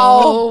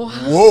 Wow.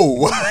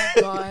 whoa.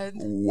 God.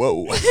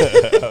 Whoa.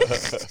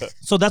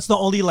 So that's the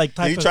only like Did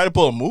type he of try to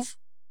pull a move?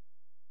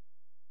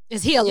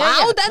 Is he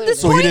allowed at clearly.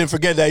 this So he point? didn't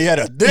forget that he had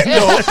a dick,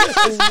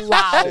 though.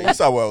 Wow. You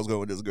saw where I was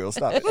going with this girl.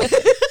 Stop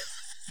it.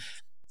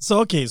 So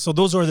okay, so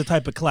those are the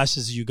type of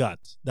clashes you got.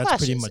 That's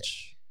pretty Clashes.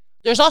 much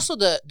There's also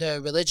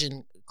the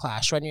religion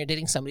clash when you're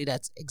dating somebody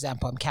that's,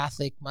 example, I'm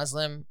Catholic,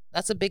 Muslim.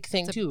 That's a big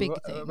thing It's a too. big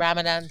thing.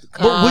 Ramadan.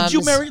 But would you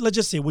comes. marry, let's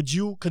just say, would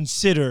you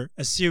consider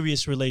a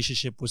serious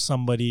relationship with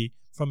somebody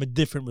from a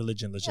different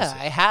religion? Let's just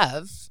Yeah, say. I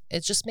have.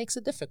 It just makes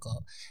it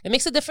difficult. It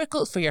makes it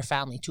difficult for your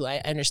family too. I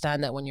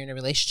understand that when you're in a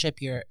relationship,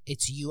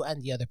 it's you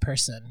and the other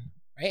person,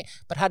 right?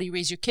 But how do you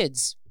raise your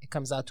kids? It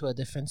comes out to a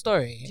different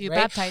story. Do you right?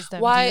 baptize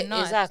them? Why Do you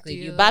not? exactly?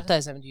 Do you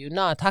baptize them? Do you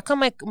not? How come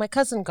my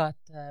cousin got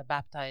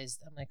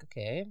baptized? I'm like,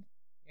 okay,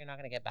 you're not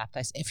gonna get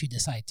baptized if you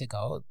decide to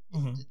go.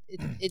 Mhm.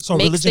 It So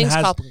makes religion things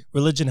has complicated.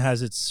 religion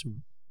has its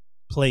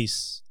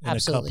place in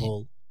Absolutely. a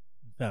couple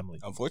family,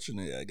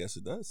 Unfortunately, I guess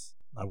it does.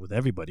 not with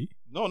everybody.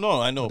 No,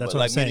 I know. But that's But what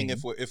like, I'm meaning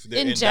saying. if they're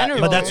In that- general.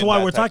 if But they're that's in why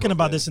that we're type talking of,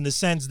 about this in the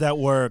sense that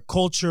where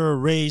culture,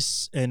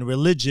 race, and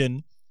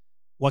religion,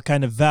 what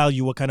kind of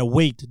value, what kind of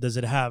weight does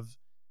it have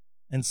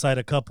inside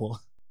a couple?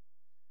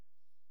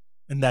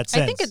 In that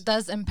sense, I think it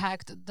does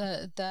impact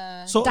the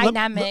So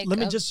dynamic. Let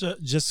me of-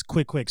 just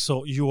quick.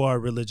 So you are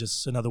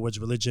religious. In other words,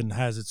 religion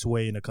has its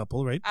way in a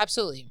couple, right?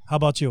 Absolutely. How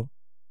about you?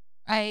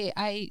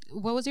 I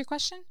what was your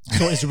question?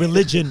 So is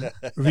religion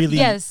really?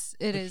 Yes,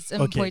 it is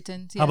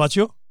important. How about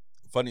you?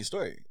 Funny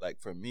story. Like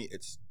for me,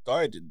 it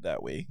started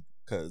that way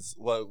because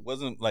it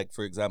wasn't like,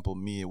 for example,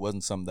 me. It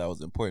wasn't something that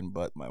was important,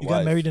 but my You wife.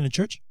 got married in a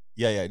church,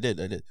 Yeah, I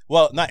did.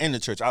 Well, not in the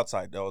church,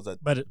 outside. That was at.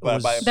 but it by-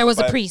 was, by- There was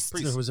a by priest.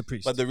 there was a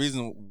priest. But the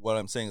reason what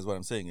I'm saying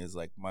is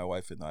like my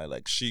wife and I,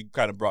 like she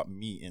kind of brought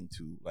me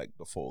into like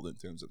the fold in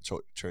terms of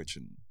church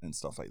and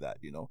stuff like that.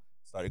 You know,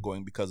 started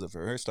going because of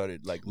her.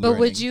 Started like. But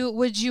learning.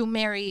 would you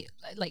marry,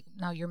 like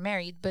now you're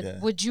married, but Yeah.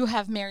 would you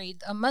have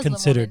married a Muslim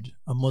Considered woman?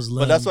 a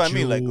Muslim. But that's what I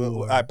mean. Like Jew,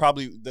 or- I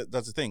probably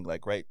that's the thing.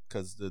 Like right,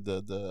 because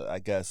the I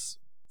guess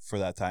for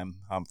that time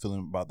how I'm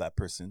feeling about that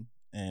person,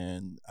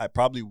 and I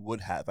probably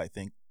would have. I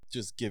think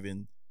just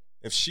given.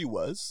 If she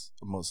was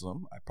a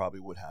Muslim, I probably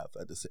would have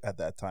at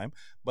that time.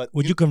 But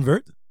would you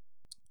convert?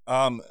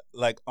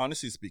 like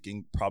honestly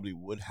speaking, probably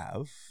would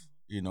have.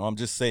 You know, I'm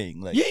just saying,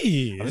 like,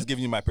 Yeah. I'm just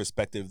giving you my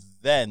perspective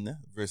then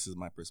versus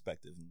my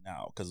perspective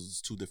now, because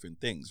it's two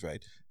different things,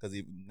 right? Because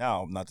even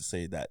now, not to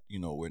say that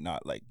we're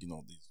not like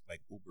these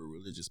like uber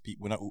religious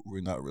people.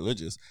 We're not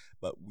religious,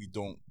 but we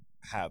don't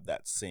have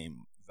that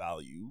same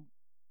value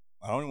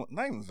I don't even,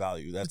 not even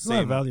value. That's It's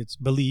not value. It's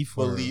belief.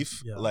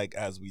 Yeah. like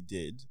as we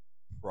did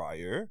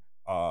prior.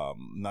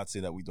 Not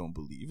saying that we don't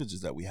believe. It's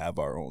just that we have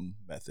our own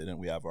method and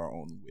we have our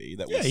own way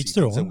that we see it's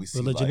their things and own. we see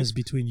Religion life. is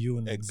between you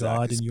and Exactly,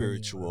 God and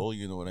spiritual.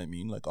 You know what I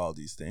mean? Like all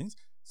these things.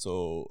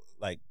 So,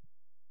 like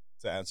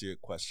to answer your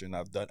question,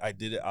 I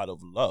did it out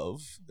of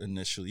love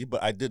initially,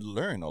 but I did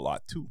learn a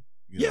lot too.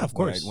 You know, Of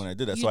course. when I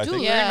did that. You so I do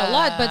think learn a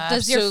lot, but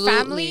does your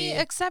family absolutely.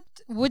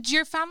 accept? Would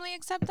your family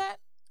accept that?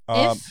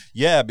 If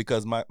yeah,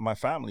 because my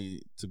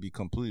family, to be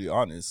completely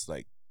honest,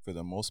 like for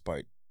the most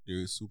part,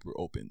 they're super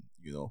open.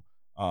 You know,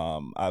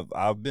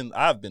 I've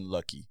been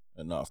lucky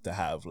enough to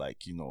have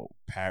like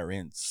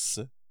parents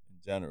in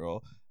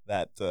general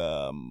that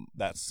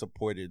that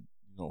supported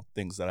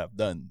things that I've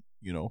done.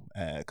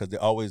 Because they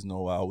always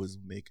know I always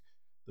make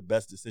the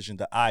best decision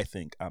that I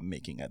think I'm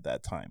making at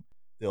that time.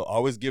 They'll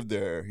always give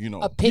their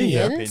Opinions.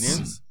 their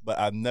opinions, but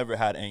I've never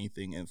had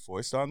anything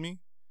enforced on me.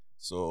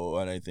 So,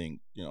 and I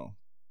think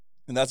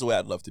and that's the way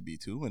I'd love to be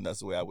too, and that's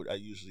the way I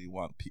usually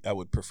want. I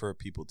would prefer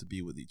people to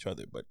be with each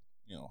other, but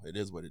it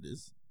is what it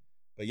is.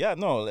 But yeah,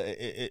 no,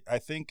 I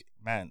think,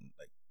 man,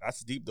 like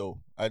that's deep though.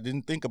 I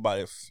didn't think about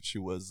if she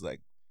was like,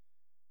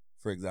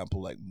 for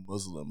example, like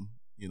Muslim.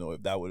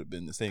 If that would have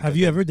been the same. Have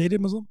you ever dated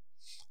Muslim?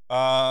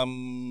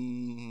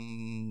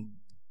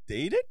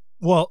 Dated?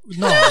 Well,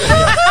 no.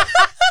 Yeah.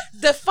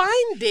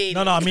 Define dating.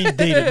 No, I mean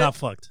dated, not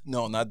fucked.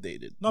 No, not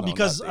dated. No,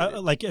 because not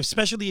dated. like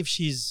especially if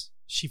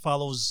she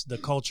follows the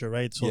culture,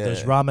 right? So Yeah.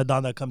 there's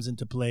Ramadan that comes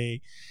into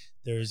play.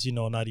 There's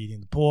not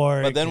eating the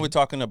pork. But then we're and-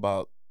 talking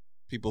about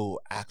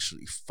people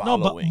actually No,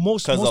 but following.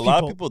 most because a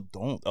lot of people-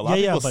 people don't. A lot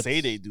Yeah, of people but-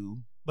 say they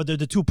do. But they're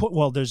the 2.0.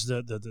 Well, there's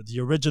the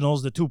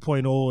originals, the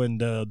 2.0, and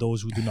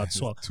those who do not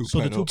swallow. So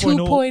the 2.0.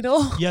 2.0,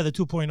 2.0. yeah, the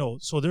 2.0.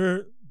 So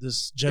they're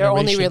this They're generation.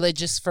 only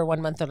religious for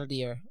 1 month out of the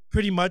year.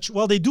 Pretty much.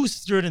 Well, they do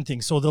certain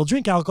things. So they'll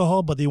drink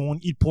alcohol, but they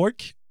won't eat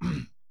pork.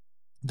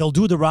 They'll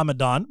do the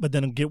Ramadan, but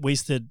then get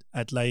wasted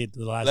at the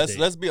last day.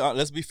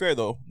 Let's be fair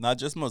though. Not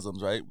just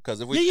Muslims, right?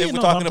 Because if we're No,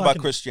 talking I'm about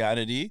talking-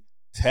 Christianity,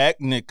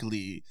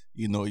 technically,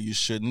 you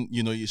shouldn't.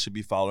 You should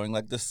be following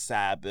like the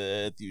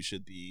Sabbath. You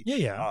should be.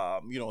 Yeah.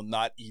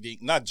 Not eating,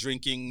 not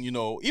drinking.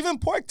 Even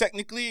pork.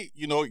 Technically,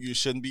 you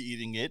shouldn't be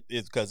eating it.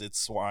 It's because it's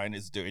swine.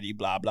 It's dirty.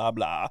 Blah blah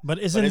blah. But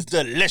But it's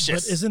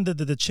delicious. But isn't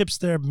the chips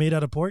there made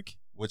out of pork?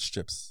 Which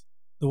chips?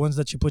 The ones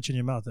that you put in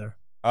your mouth there.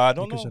 I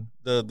don't know.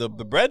 Because-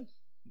 The bread?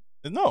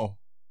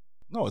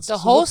 No, it's The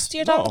host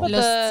you're talking about?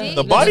 Lusty?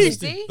 The body,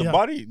 Lusty? the Yeah.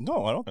 body.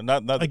 No, I don't.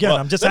 Not Again, well,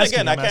 I'm just then asking.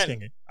 Again, I'm I can't.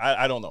 asking it.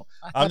 I don't know.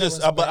 I I'm thought it just.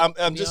 was But bread,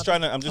 I'm to just be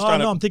trying to. I'm just Oh trying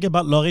no, to. I'm thinking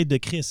about l'oreille de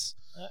Chris.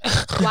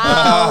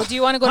 Wow. Do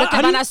you want to go to How do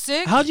Cabana you-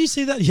 Sucre? How do you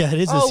say that? Yeah,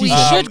 it is a Oh, we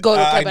season. should go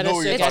to I Cabana know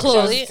what you're Sucre, It's talking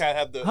about. close. You can't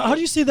have the. How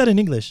do you say that in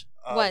English?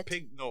 What?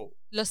 Pig? No.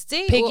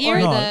 Lusty? Pig or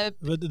ear? the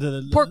No,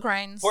 the pork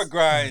rinds? Pork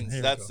grinds. Here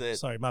we That's go. it.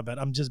 Sorry, my bad.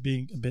 I'm just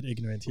being a bit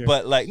ignorant here.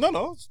 But like,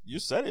 no. You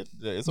said it.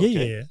 It's yeah,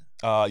 okay.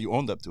 yeah. You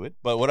owned up to it.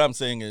 But what I'm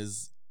saying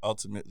is,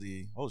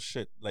 ultimately, oh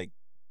shit, like,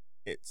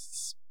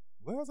 it's.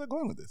 Where was I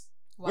going with this?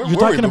 Wow. Where You're were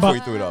we talking before about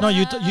you threw it off?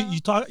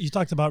 No, you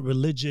talked about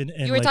religion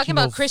and You were like, talking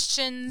know, about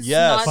Christians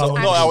Yeah, not so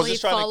actually no, I was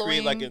just trying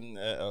following. to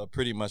create like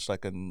pretty much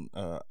like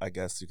I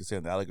guess you could say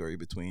an allegory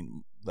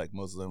between like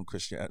Muslim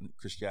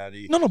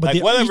Christianity. No, but like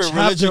they whatever each have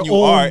religion their you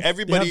own, are, they have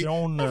everybody their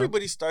own,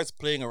 everybody starts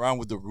playing around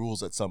with the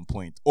rules at some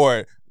point,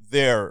 or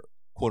their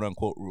quote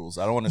unquote rules.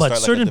 I don't want to but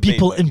start certain like a debate,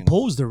 people but,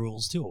 impose the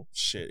rules too.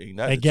 shit. Ain't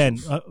that the Again,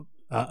 truth?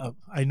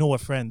 I know a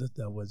friend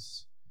that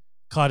was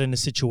caught in a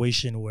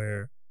situation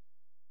where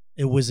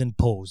it was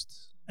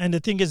imposed. And the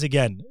thing is,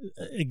 again,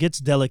 it gets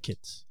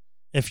delicate.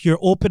 If you're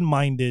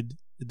open-minded,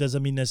 it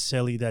doesn't mean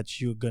necessarily that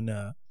you're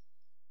gonna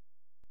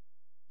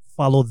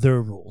follow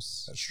their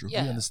rules. That's true.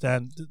 Yeah. You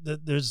understand?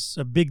 There's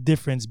a big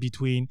difference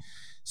between.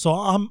 So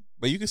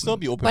But you can still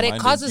be open But minded.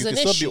 it causes you an can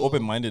still issue, be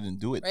open minded and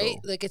do it Right?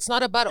 though. Like, it's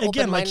not about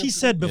again, like he open-minded-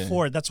 said Yeah.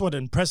 before, that's what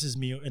impresses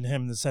me in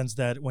him, in the sense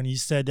that when he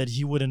said that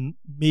he wouldn't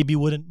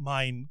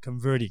mind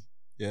converting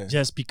Yeah.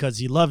 just because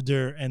he loved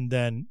her, and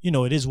then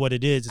it is what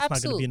it is. It's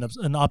not going to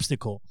be an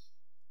obstacle.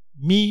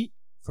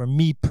 For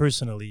me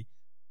personally,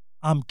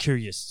 I'm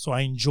curious, so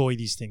I enjoy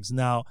these things.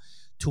 Now,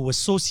 to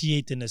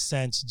associate in a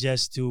sense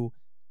just to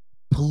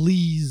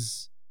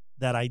please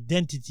that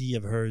identity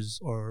of hers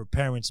or her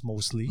parents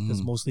mostly,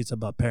 because Mhm. mostly it's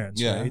about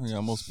parents, Yeah, right? yeah,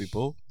 most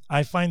people.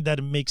 I find that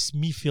it makes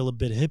me feel a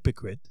bit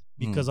hypocrite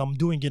because I'm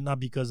doing it not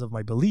because of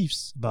my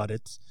beliefs about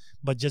it,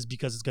 but just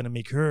because it's going to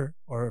make her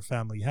or her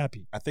family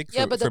happy. I think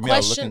Yeah, for, but for the me, I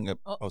was question. looking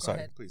at. go sorry,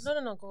 ahead. please.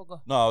 No,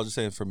 go. No, I was just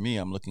saying. For me,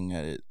 I'm looking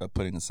at it,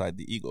 putting aside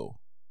the ego,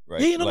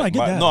 right? Yeah, no, I Like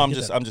get that, No, I I'm get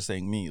just, that. I'm just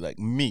saying me, like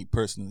me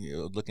personally,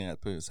 looking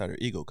at putting aside her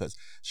ego because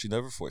she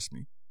never forced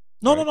me.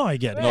 No, Right. no, I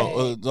get it.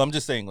 Right. No, I'm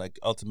just saying, like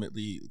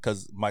ultimately,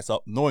 because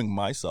knowing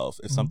myself,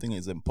 if Mhm. something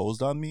is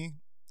imposed on me,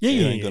 Yeah, it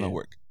yeah, ain't yeah, gonna yeah.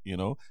 work,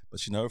 But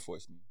she never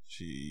forced me.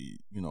 She,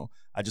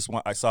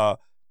 I saw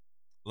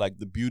like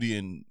the beauty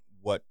in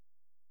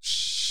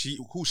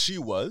who she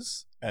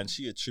was, and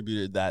she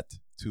attributed that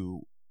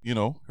to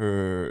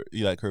her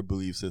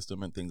belief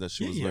system and things that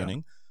she Yeah, was yeah.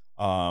 learning.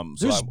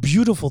 So There's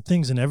beautiful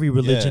things in every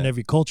religion, Yeah.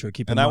 every culture.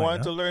 Keep in and I mind,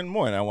 wanted to learn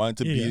more, and I wanted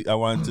to Yeah, be, I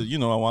wanted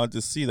to, I wanted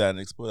to see that and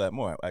explore that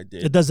more. I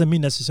did. It doesn't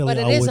mean necessarily.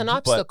 But it I is would, an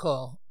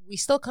obstacle. We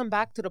still come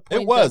back to the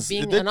point was. of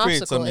being It did an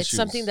create obstacle. some It's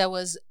something issues. that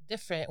was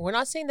different. We're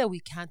not saying that we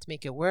can't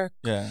make it work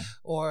Yeah.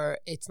 or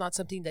it's not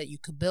something that you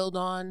could build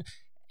on.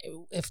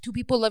 If two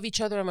people love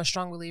each other, I'm a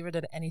strong believer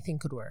that anything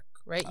could work,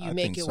 right? You I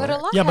make think it so. work. But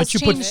a lot Yeah, but has you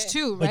put- changed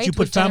too, right? but you put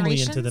with family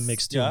into the generations.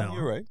 mix too Yeah, now.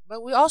 you're right.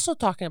 But we're also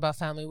talking about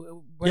family.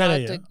 We're Yeah,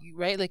 not yeah.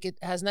 right? Like it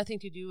has nothing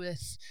to do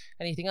with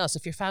anything else.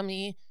 If your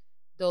family,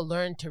 they'll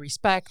learn to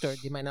respect, or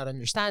they might not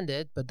understand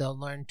it, but they'll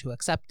learn to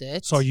accept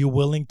it. So are you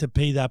willing to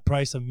pay that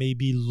price of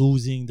maybe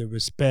losing the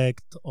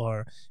respect,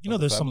 or Of the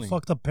there's some family.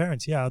 fucked up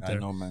parents, out I there.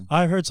 know, man.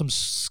 I heard some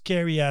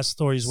scary ass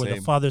stories where the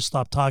Same. father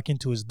stopped talking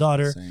to his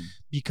daughter Same.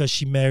 because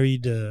she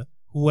married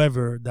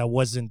whoever that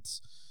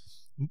wasn't.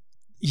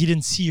 He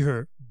didn't see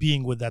her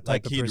being with that type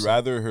Like of he'd person.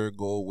 rather her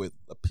go with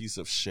a piece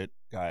of shit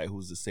guy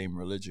who's the same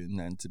religion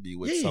than to be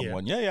with Yeah, yeah.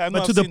 someone. Yeah.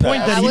 But to the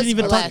point that I he was didn't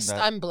even talk- blessed.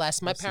 I'm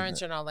blessed. My I've seen parents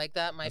that. are not like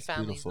that. My That's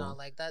family's beautiful. not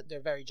like that.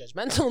 They're very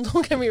judgmental.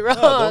 Don't get me wrong,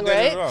 Don't get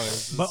right? me wrong.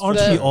 It's But just-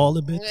 aren't we all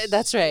a bit?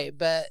 That's right.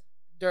 But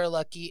they're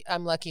lucky.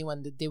 I'm lucky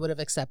when they would have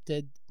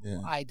accepted.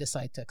 Yeah. I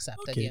decide to accept.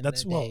 at the Okay, end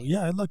that's of the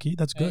day. lucky.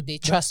 That's Right? good. They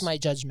trust That's- my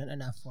judgment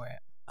enough for it.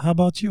 How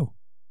about you?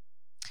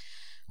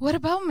 What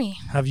about me?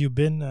 Have you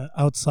been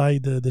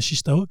outside the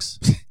shishta hooks?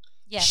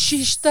 Yes.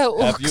 Shishta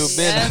Have you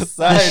been Yes,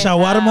 outside? The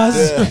shawarmas?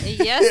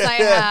 Yeah. Yes, I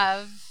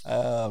have.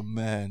 Oh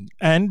man.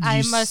 And I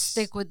you must s-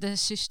 stick with the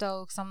shishta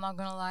oaks. I'm not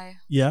gonna lie.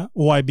 Yeah,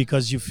 why?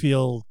 Because you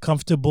feel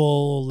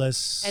comfortable,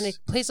 less And it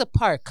plays a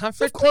part.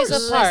 Comfort Of course.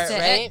 plays a part, Listen,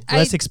 right?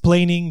 less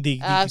explaining. They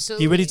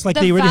Absolutely. already, it's like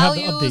the they already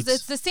values, have the updates.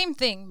 it's the same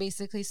thing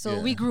basically. So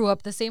Yeah. we grew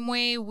up the same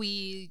way.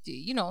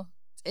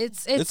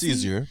 It's It's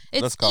easier.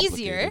 It's Less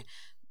easier, complicated.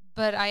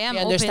 but I am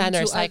We open understand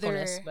our to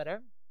psychoness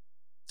better.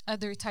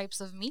 other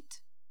types of meat.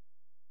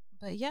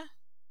 But yeah,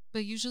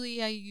 but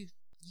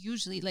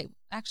usually like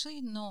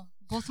actually no.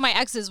 Both my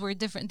exes were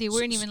different. They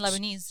weren't even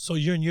Lebanese. So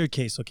you're in your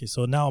case, okay.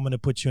 So now I'm gonna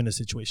put you in a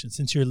situation.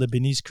 Since you're a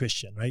Lebanese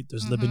Christian, right?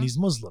 There's Mhm. Lebanese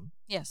Muslim.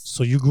 Yes.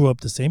 So you grew up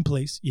the same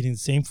place, eating the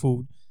same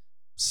food,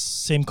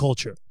 same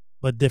culture,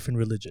 but different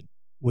religion.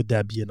 Would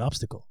that be an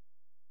obstacle?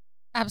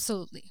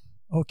 Absolutely.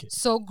 Okay.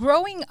 So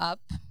growing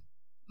up,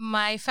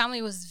 my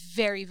family was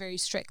very, very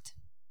strict.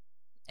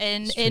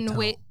 And Strict in how?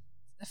 way,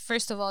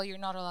 first of all, you're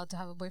not allowed to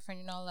have a boyfriend.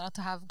 You're not allowed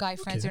to have guy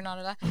friends. Okay. You're not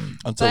allowed.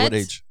 Until what But-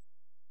 age?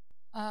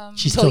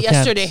 She Till still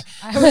yesterday.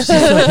 can't. I would, She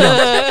still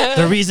can't.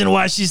 The reason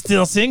why she's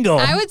still single.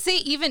 I would say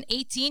even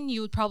 18,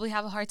 you would probably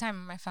have a hard time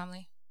in my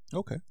family.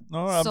 Okay.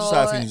 No, I'm just So,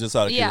 asking you just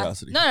out of yeah.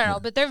 curiosity. No, Yeah.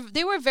 but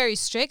they were very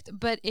strict.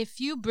 But if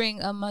you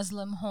bring a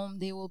Muslim home,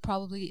 they will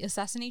probably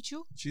assassinate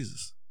you.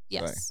 Jesus.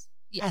 Yes. Right.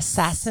 Yes.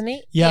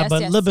 Assassinate? yeah, Yes,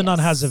 but yes, Lebanon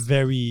yes. has a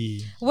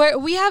very Where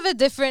we have a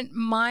different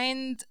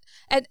mind,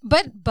 and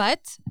but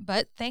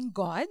thank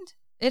God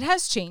it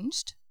has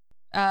changed.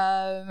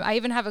 I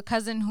even have a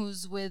cousin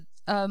who's with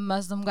a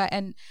Muslim guy,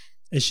 and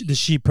does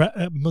she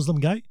Muslim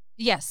guy?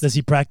 yes, Does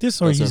he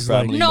practice or Does her he's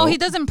family- like no, know? he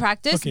doesn't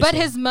practice, Okay, but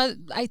so-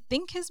 I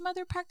think his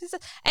mother practices.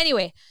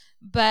 Anyway,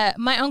 but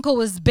my uncle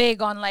was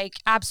big on like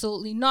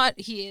absolutely not.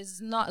 He is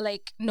not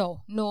like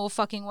no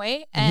fucking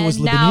way. And he was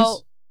now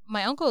Lebanese?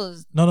 my uncle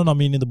is no,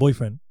 meaning the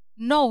boyfriend.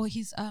 no,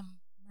 he's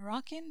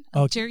Moroccan, Okay.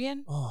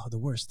 Algerian. Oh, the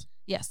worst.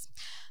 Yes,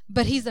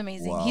 but he's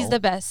amazing. He's Wow. the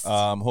best.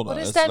 Hold What on.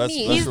 does Let's- that let's-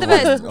 mean? let's He's the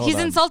rewind. best. Hold He's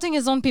on. insulting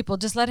his own people.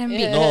 Just let him be.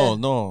 Yeah.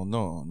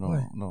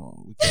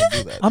 No. We can't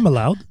do that. I'm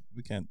allowed.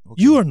 We can't.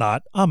 Okay. You are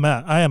not.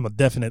 I am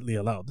definitely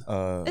allowed.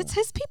 It's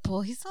his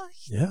people. He's all,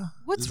 Yeah.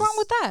 what's this wrong is-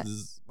 with that? this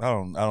is- I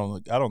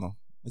don't know.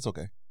 It's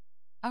okay.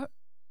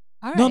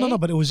 All right. No,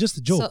 but it was just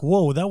a joke. So-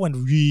 Whoa, that went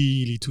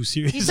really too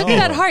serious. He took it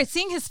No. at heart.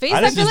 Seeing his face, I I,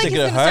 didn't feel just like take he's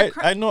it gonna at start heart.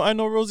 crying. I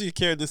know Rosie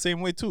carried the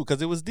same way too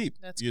because it was deep.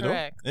 That's you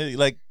correct. know,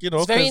 like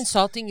It's very 'cause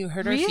insulting. You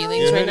hurt our Really?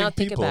 feelings you're right hurting now.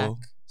 Take it back.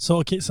 So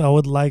okay, so I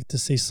would like to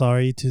say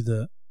sorry to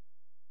the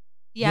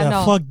Yeah, Yeah,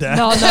 no. fuck that.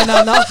 No.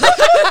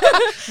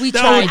 We That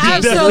tried. would be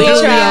Absolutely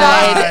We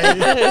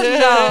definitely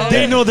tried.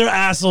 They know their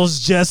assholes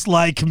just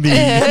like me.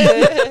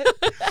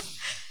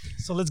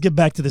 So let's get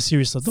back to the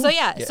serious stuff. So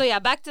yeah,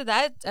 back to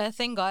that.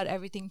 Thank God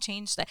everything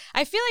changed.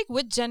 I feel like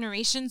with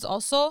generations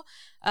also,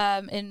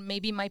 and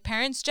maybe my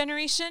parents'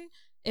 generation,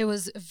 it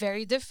was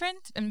very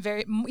different and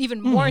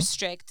even more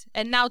strict.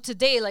 And now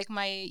today, like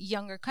my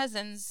younger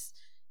cousins,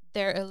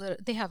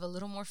 they have a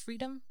little more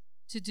freedom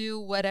to do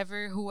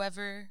whatever,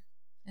 whoever,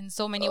 in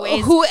so many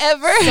ways.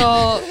 Whoever.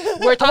 So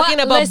We're talking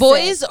Well, about listen.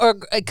 boys, or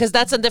because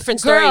that's a different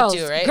story Girls,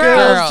 too, right?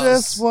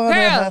 girls. wanna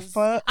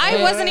Girls. I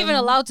wasn't even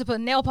allowed to put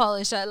nail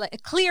polish, like a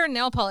clear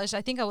nail polish.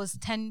 I think I was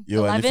 10, Yo,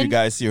 11. and if you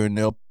guys see her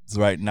nails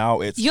right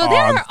now, it's Yo,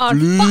 they're on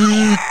fleek.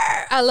 fire.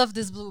 I love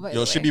this blue. By Yo,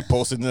 the she way. be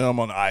posting them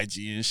on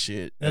IG and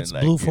shit. That's and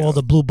blue for all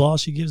the blue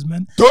balls she gives,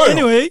 man. Damn.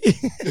 Anyway,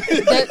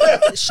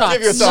 Shots.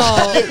 Give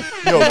yourself, No. give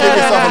yourself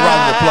a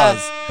round of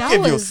applause. That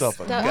Give was- yourself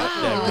a that-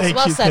 goddamn. It was Thank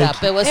well you, set thank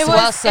up. you. It was It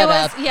well was- set it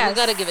was- up. yes. You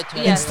gotta give it to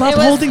Yes. him. and stop It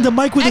was holding the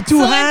mic with the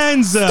two excellent.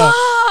 hands.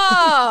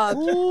 Stop!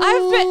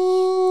 I've been.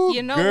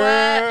 You know what?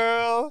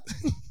 Girl.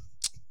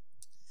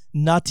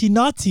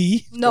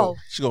 naughty. No.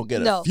 She's gonna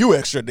get No. a few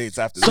extra dates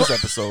after this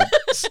episode.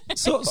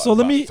 So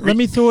let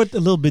me throw it a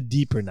little bit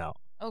deeper now.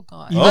 Oh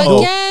God. Even though-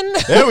 Again.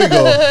 There we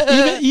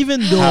go.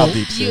 even How though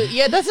deep, Sid?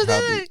 Yeah, that's what How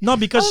that. deep? no,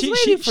 because I was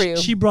waiting for you.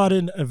 she brought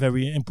in a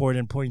very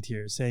important point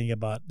here, saying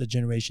about the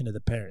generation of the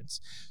parents.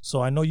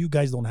 So I know you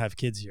guys don't have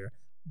kids here,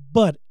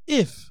 but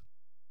if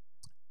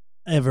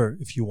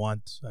you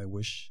want, I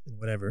wish, and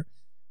whatever,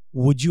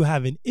 would you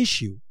have an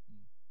issue,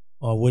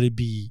 or would it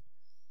be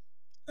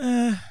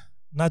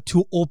not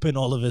too open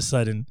all of a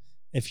sudden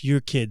if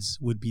your kids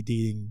would be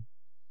dating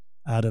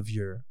out of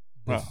your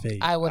Wow. faith?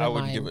 I I wouldn't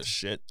wouldn't mind. give a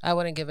shit. I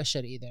wouldn't give a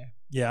shit either.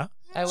 Yeah.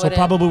 I So wouldn't.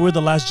 probably we're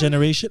the last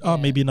generation. Oh,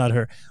 Yeah. maybe not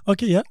her.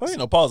 Okay, yeah.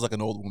 Well, Paul's like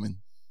an old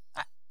woman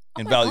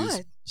in my values.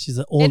 God. She's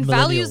an old In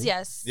millennial. values,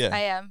 yes. Yeah. I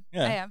am.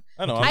 Yeah. I am.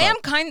 I know. I am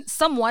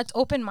somewhat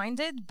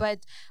open-minded, but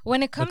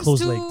when it A comes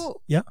closed to legs.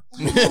 Yeah.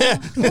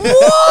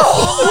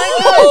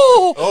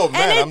 Oh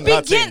man, and it I'm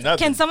not saying begins.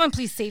 nothing. Can someone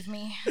please save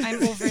me?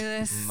 I'm over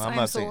this. I'm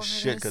not so saying over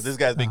shit because this. this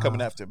guy's been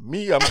coming after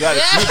me. I'm glad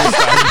it's you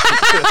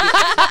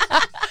this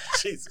time.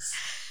 Jesus.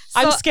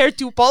 I'm So- scared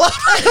too, Paula.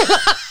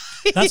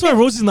 That's why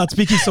Rosie's not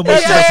speaking so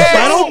much. Yeah, If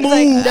I don't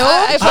like, move,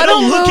 no, if I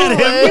don't look at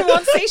him. He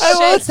won't say I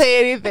won't shit.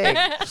 say anything.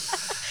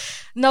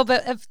 No,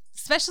 but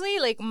especially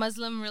like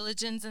Muslim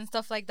religions and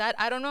stuff like that,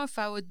 I don't know if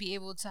I would be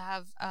able to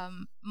have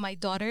my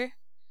daughter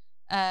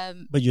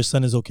But your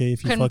son is okay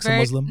if he fucks a convert.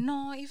 Muslim?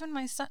 No, even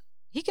my son.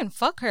 He can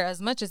fuck her as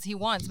much as he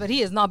wants, but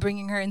he is not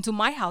bringing her into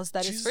my house.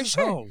 That is for Jesus.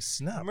 sure. Oh,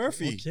 snap.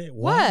 Murphy. Okay,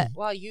 What?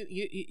 wow. Wow, you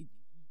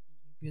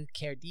really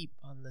care deep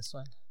on this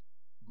one.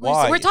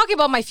 Why? We're talking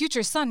about my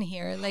future son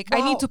here. Like, I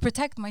Wow. need to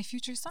protect my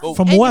future son. Oh,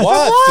 From And what?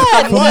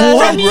 What? From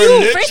what? From you,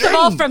 religion? first of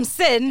all, from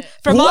Sin,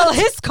 from all What?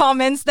 his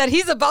comments that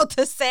he's about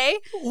to say.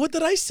 What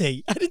did I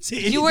say? I didn't say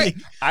anything. You were-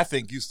 I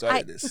think you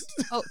started this.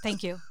 Oh,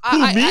 thank you.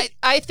 me?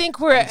 I think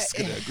we're. I'm just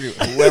gonna agree with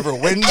whoever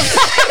wins.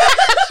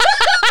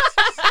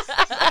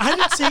 I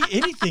didn't say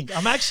anything.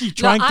 I'm actually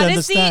trying to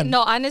understand.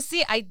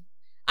 Honestly,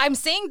 I'm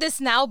saying this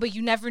now, but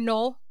you never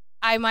know.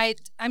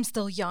 I'm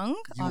still young,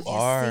 You obviously.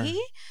 are.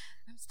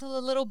 I'm still a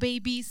little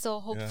baby, so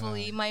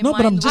hopefully my No,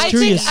 mind but I'm just will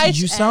curious. change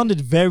You and-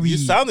 sounded very You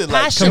sounded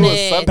like Passionate. there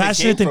was something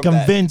passionate came and from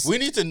that. convinced We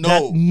need to that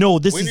know. no,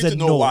 this We is need a to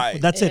know no. why.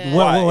 That's it. Yeah.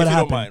 Why? What if you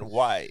happened? don't mind,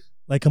 why?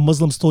 Like a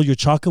Muslim stole your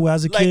chocolate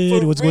as a Like,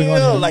 kid? for What's going on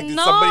real, here? like, did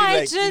no, somebody, I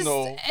like, just you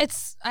know-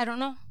 it's I don't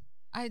know.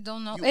 I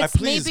don't know. You- It's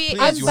please, maybe please,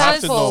 I'm you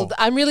have to know. baffled.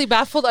 I'm really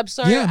baffled. I'm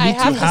sorry. Yeah, me I too.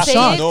 have You to have say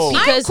to it know.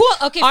 because I'm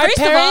cool. Okay, our first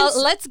parents- of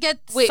all, let's get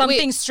Wait, something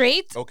wait.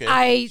 straight. Okay,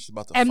 I she's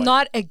about to am fight.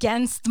 not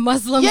against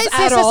Muslims Yes, at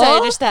yes, all. yes, I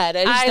understand.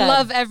 I understand.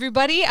 love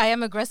everybody. I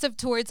am aggressive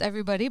towards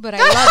everybody, but I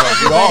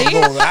love We all everybody.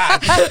 know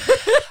that.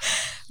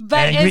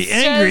 But Angry, it's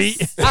angry.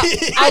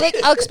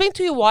 just- I'll explain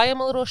to you why I'm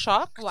a little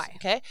shocked. Why?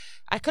 Okay,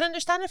 I could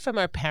understand it from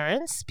our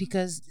parents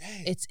because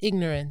it's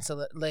ignorance,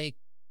 like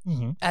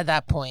Mhm. at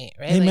that point,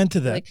 right? Amen like, to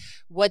that. Like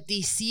what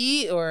they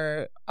see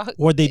or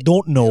Or they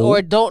don't know.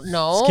 or don't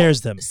know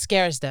scares them.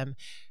 Scares them.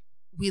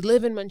 We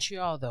live in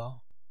Montreal,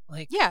 though.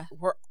 Like, Yeah.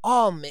 we're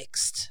all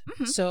mixed.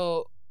 Mhm.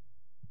 So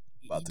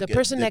About to the get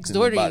person dipped next in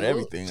door to about you,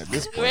 everything at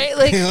this point. right?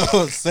 Like, you know what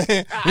I'm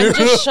saying? I'm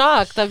just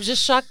shocked. I'm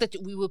just shocked that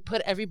we would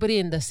put everybody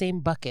in the same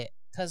bucket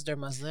because they're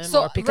Muslim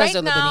So or because right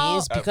they're now-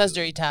 Lebanese, because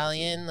they're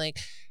Italian. Like,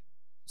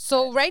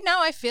 So right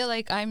now I feel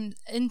like I'm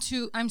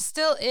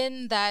still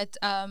in that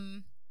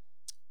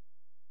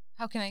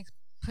how can I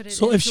put it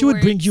So if into she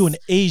would bring you an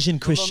words? Asian No,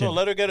 Christian. no,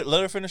 let her get it.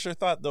 Let her finish her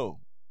thought though.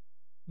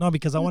 No,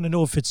 because I want to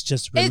know if it's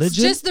just religion. It's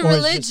just the or it's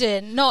just-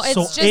 religion. No, it's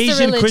so just Asian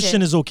the religion.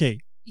 Christian is okay.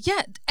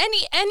 Yeah,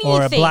 anything.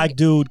 Or a black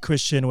dude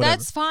Christian, whatever.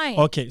 That's fine.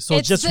 Okay, so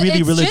It's just the- really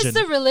it's religion. just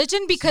the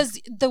religion because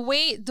the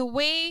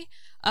way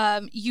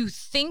you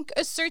think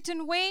a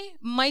certain way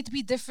might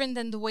be different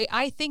than the way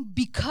I think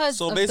because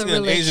So of basically, the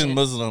an religion. Asian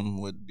Muslim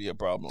would be a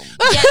problem.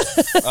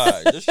 Yes, All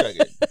right, just check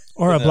it.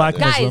 or a Put it black out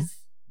there. Muslim. guys.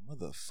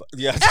 Motherfucker.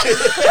 Yeah.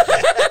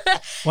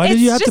 Why did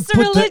It's you have to just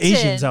put the religion.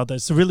 Asians out there?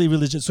 It's really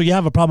religion. So you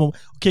have a problem.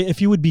 Okay,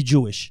 if you would be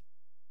Jewish,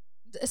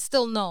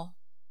 Still no.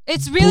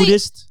 It's really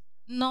Buddhist,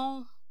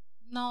 no.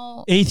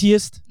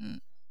 atheist,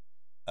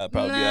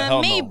 Probably a Nah,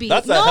 hell maybe. no.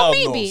 That's a no, hell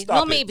maybe. no. Stop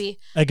No, it. maybe.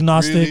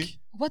 agnostic. Really?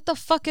 What the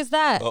fuck is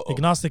that? Uh-oh.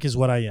 Agnostic is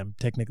what I am,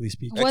 technically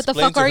speaking. What the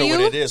Explain fuck to are her you?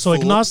 What it is, So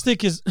fool.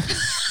 agnostic is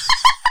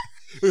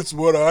It's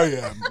what I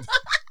am.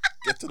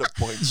 Get to the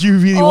point. you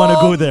really want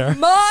to go there.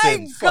 My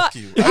Sin, God. fuck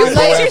you. You I can put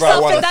go wherever I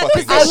yourself wanna in that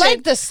fucking go. I position.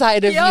 like the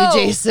side of Yo. you,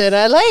 Jason.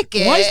 I like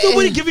it. Why is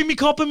nobody giving me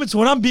compliments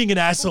when I'm being an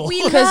asshole?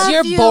 Because love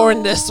you're you.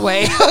 born this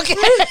way. Okay.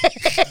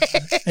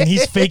 And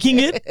he's faking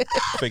it?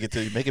 Fake it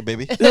till you make it,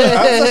 baby. I'm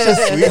such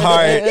a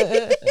sweetheart.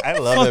 I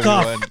love Fuck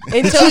off. everyone.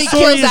 Until he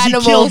story kills is he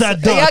animals. killed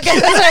that duck. Yeah, okay,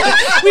 that's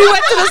right. We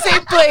went to the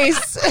same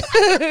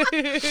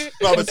place.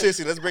 No, but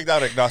seriously, let's break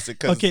down agnostic.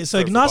 'cause Okay, so first of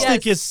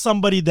agnostic Yes. is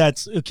somebody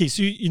that's okay.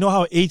 So you know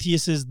how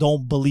atheists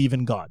don't believe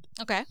in God.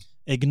 Okay.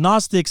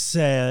 Agnostics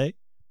say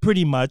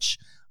pretty much,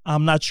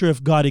 I'm not sure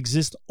if God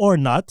exists or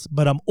not,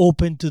 but I'm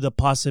open to the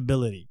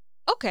possibility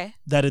Okay.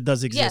 that it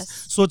does exist.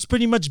 Yes. So it's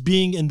pretty much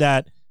being in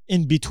that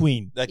in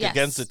between. Like Yes.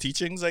 against the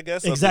teachings, I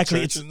guess. Exactly.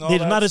 Of the It's, church and all they're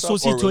that not stuff, or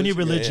associated to any Yeah,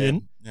 religion,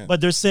 yeah.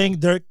 but they're saying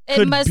there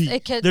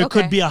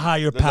could be a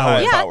higher There's a power,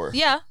 higher Yeah, power.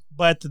 yeah.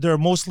 but they're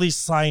mostly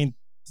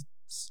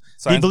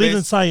they believe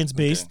in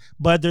science-based, Okay.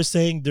 but they're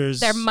saying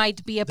There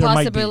might be a there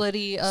might be.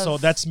 possibility of. So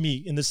that's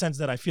me in the sense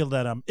that I feel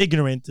that I'm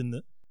ignorant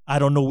and I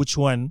don't know which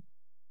one.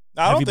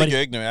 I don't Everybody- think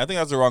you're ignorant. I think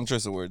that's the wrong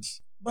choice of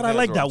words. But I I think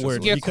like that's the that wrong word. choice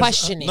of You're words. because-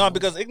 questioning. No,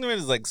 because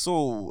ignorant is like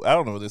so. I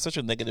don't know. There's such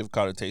a negative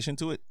connotation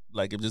to it.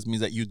 Like it just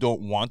means that you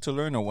don't want to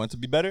learn or want to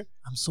be better.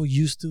 I'm so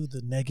used to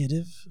the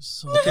negative.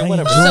 So Okay, I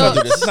whatever. enjoy Let's it. not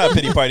do this. It's not a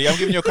pity party. I'm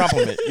giving you a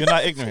compliment. You're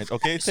not ignorant.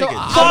 Okay, take So, it.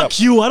 Shut Fuck up.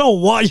 you! I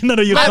don't want none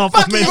of your Man, fuck you.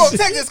 compliments. Go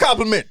take this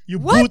compliment. You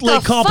What the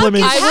bootleg fuck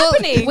compliments. is I will.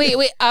 happening?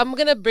 Wait. I'm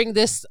gonna bring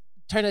this.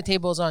 Turn the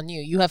tables on you.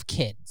 You have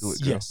kids, Do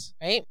it, girl. Yes,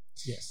 right?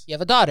 yes, You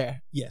have a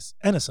daughter yes,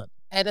 and a son.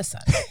 and a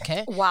son.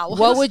 Okay. Wow.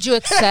 What would you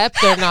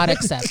accept or not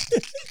accept?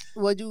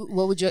 What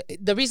would you?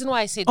 The reason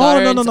why I say Oh,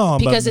 daughter, no,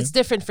 because but- it's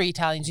different for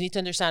Italians. You need to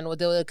understand what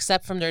they'll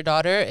accept from their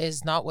daughter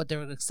is not what they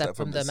will accept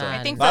from the son. man.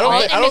 I think I don't. all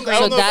think- I don't. I So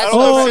don't know. that's I don't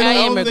what know. for I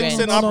don't think immigrants.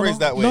 sin operates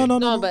that way. No,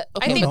 No, but I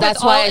okay, think but with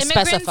that's why all I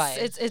immigrants, specify.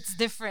 it's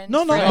different.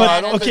 No, for I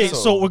but don't men. okay. think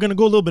So. so. We're gonna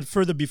go a little bit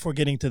further before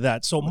getting to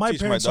that. So I'm gonna my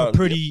teach parents daughter are to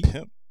be a pretty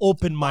pimp.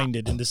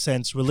 open-minded in the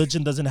sense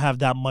religion doesn't have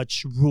that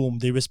much room.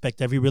 They respect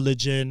every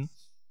religion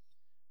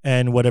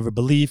and whatever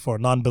belief or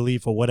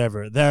non-belief or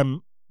whatever.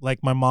 Them,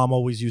 like my mom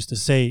always used to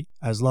say,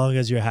 as long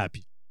as you're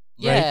happy.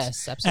 Right?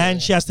 Yes, absolutely.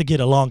 And she has to get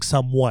along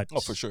somewhat. Oh,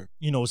 for sure.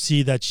 You know,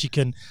 see that she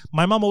can.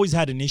 My mom always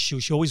had an issue.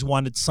 She always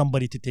wanted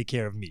somebody to take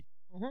care of me.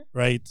 Mhm.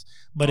 Right?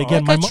 But Oh.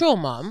 again, like my a true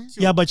mom.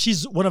 yeah, but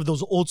she's one of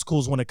those old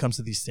schools when it comes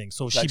to these things.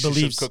 So Like she should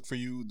believes cook for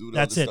you. Do all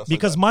that's this it. stuff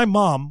Because like my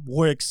mom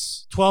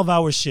works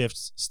 12-hour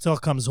shifts, still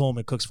comes home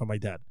and cooks for my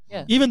dad.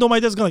 Yeah. Even though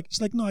my dad's going,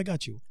 she's like, no, I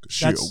got you. that.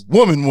 She a That's-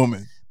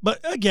 woman. But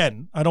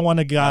again, I don't want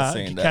to Not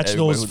saying that catch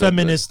everybody those who does that.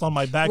 feminists on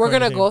my back. We're or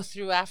gonna anything. go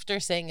through after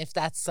saying if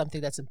that's something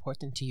that's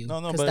important to you,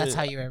 No, because but that's it-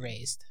 how you were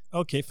raised.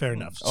 Okay, fair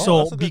enough. Oh, So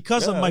that's a good-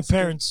 because of yeah, my that's good.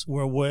 parents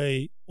were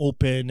way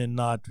open and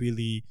not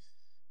really,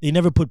 they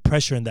never put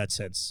pressure in that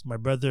sense. My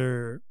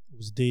brother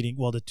was dating.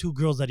 Well, the two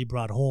girls that he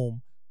brought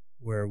home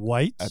were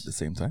white. At the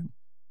same time.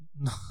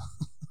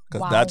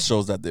 Because Wow. that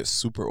shows that they're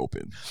super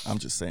open. I'm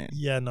just saying.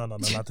 Yeah, no,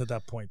 not to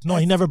that point. No,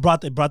 he never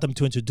brought them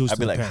to introduce. I'd to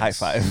be the like, high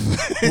parents.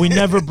 five. we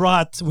never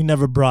brought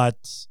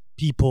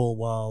people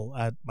while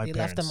at my You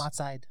parents. left them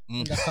outside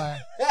in Mm. the car.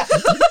 Yeah.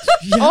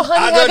 Oh,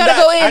 honey, I done gotta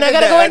that. go in. I did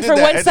gotta that. go I in did for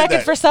that. one I did second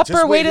that. for supper.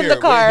 Just Wait in here,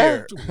 the car.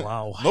 here.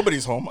 Wow.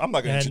 Nobody's home. I'm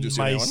not going to And introduce you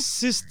to my anyone.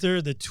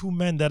 sister, the two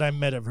men that I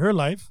met of her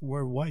life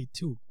were white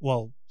too.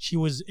 Well, she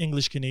was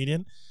English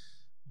Canadian.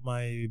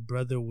 My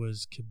brother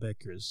was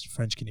Quebecers,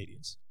 French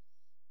Canadians.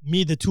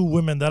 Me, the two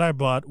women that I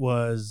brought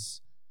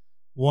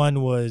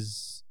one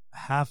was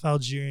half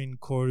Algerian,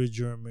 quarter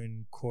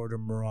German, quarter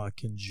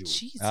Moroccan Jew.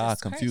 Jesus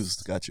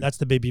Confused. Christ. Got you. That's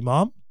the baby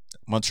mom.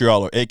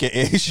 Montrealer,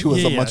 aka she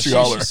was a Yeah,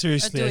 Montrealer. she-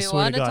 seriously, Do I we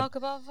swear want to to God. talk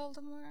about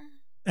Voldemort?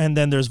 And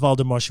then there's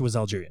Valdemar. She was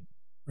Algerian,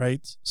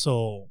 right?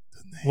 So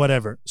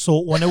whatever. So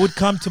when it would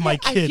come to my I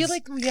kids, feel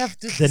like we have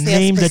to the say a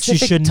name that you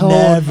specific should tone.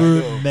 never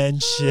Yo.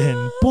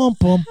 mention. Bum,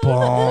 bum,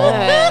 bum.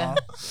 Yeah.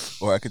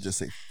 Or I could just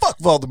say, fuck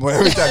Voldemort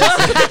every time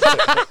I say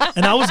it.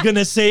 And I was going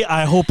to say,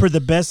 I hope her the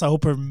best. I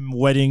hope her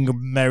wedding,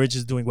 marriage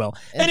is doing well.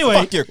 Anyway,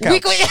 Fuck your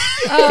couch.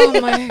 Oh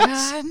my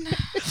god.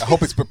 I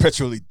hope it's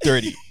perpetually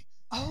dirty.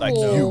 Like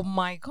Oh you.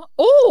 my god.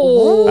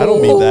 Oh. I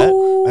don't mean that.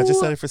 I just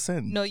said it for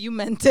sin. No, you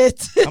meant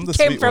it. I'm the It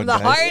came sweet from one,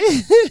 the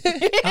guys.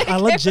 heart. I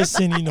like just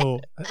saying,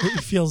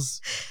 it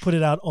feels, put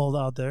it all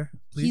out there.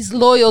 Please. He's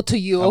loyal to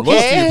you, I'm loyal to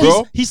okay? you,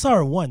 bro. He saw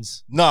her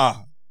once, Nah,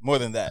 more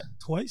than that.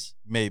 twice.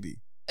 Maybe.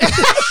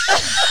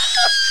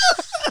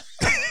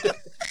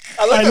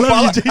 I love you,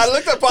 Jason. I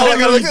looked at Paula, I like,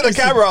 I love looked you, at the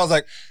Jason. camera. I was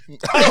like,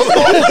 I don't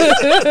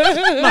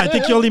know. No, I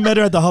think you only met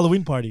her at the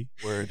Halloween party.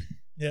 Word.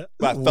 Yeah.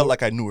 But I felt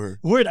like I knew her.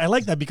 Word. I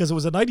like that because it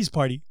was a 90s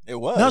party. It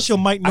was. Now she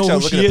might know Actually, I who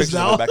was she looking at is pictures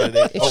of her now. back in the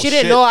day. If Oh, she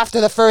didn't shit. know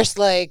after the first,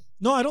 like,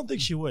 No, I don't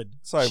think she would.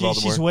 Sorry,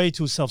 She's Voldemort. way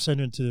too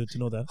self-centered to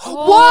know that.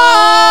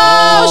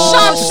 whoa!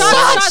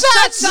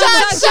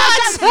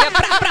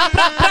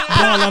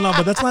 No,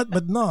 but that's not.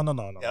 But no.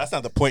 Yeah, that's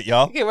not the point,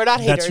 y'all. Okay, we're not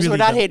That's haters. really We're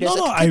not dumb. haters.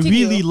 No, Let's I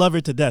continue. really love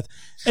her to death.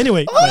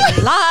 Anyway,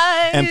 like,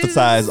 Lies.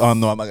 Emphasize on,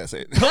 no, I'm not going to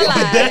say it.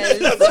 Lies.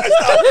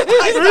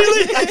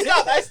 Really?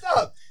 I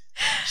stopped.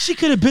 she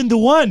could have been the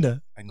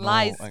one. I know.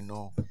 Lies. I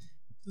know.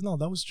 No,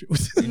 that was true.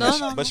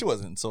 No. But she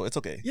wasn't, so it's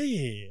okay.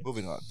 Yeah.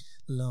 Moving on.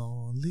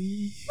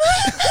 Lonely.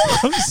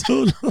 I'm so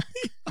lonely.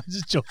 I'm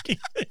just joking.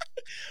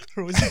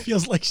 Rosie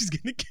feels like she's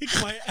gonna kick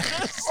my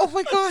ass. Oh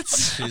my god!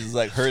 She's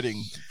like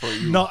hurting for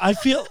you. No, I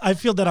feel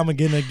that I'm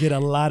gonna get a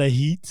lot of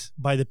heat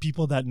by the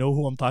people that know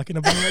who I'm talking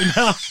about right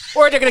now.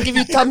 Or they're gonna give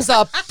you thumbs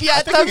up. Yeah,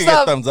 I think you thumbs can get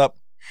up. thumbs up.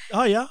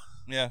 Oh yeah.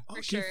 Yeah.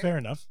 Okay, sure. fair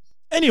enough.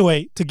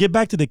 Anyway, to get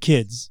back to the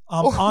kids,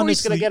 Or he's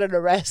honestly, gonna get an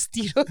arrest.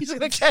 You know, he's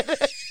gonna get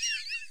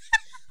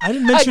I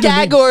didn't a mention her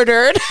gag name.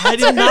 ordered. I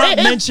did not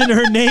mention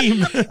her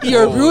name.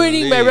 You're Holy.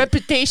 ruining my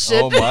reputation.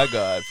 Oh my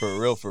God. For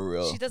real, for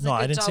real. She does No, a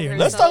I good didn't job say her name.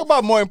 Let's herself. talk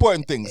about more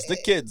important things. The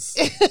kids.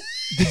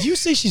 Did you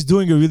say she's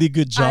doing a really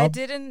good I job?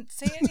 didn't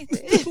say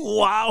anything.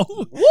 Wow.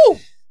 Woo!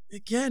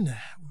 Again,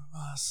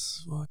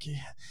 Okay.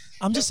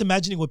 I'm just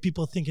imagining what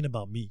people are thinking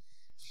about me.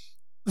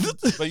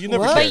 But you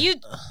never What? care. But you.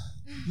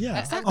 Yeah,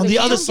 Exactly. on the You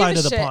other don't give side a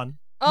of the shit. pond.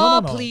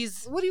 Oh, no.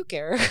 please. What do you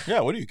care?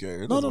 Yeah, what do you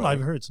care? It No, doesn't I've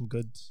matter. heard some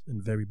good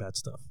and very bad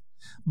stuff.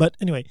 But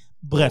anyway, Oh,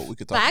 bref. we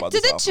could talk Back about to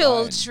this the offline.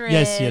 children.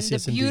 Yes, The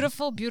indeed.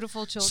 beautiful,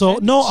 beautiful children. So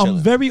no, I'm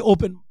Chilling. very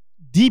open.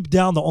 Deep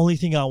down, the only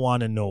thing I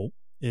want to know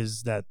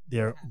is that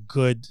they're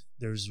good.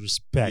 There's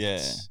respect.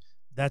 Yeah.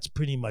 That's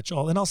pretty much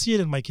all, and I'll see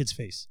it in my kid's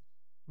face,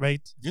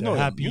 right? If You they're know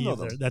them. happy. You know if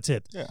they're- them. That's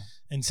it. Yeah.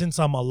 And since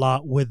I'm a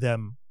lot with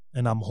them,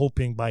 and I'm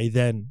hoping by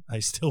then I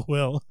still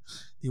will,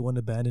 they won't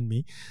abandon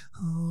me.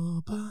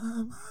 All by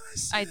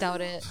myself. I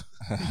doubt it.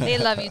 They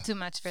love you too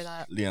much for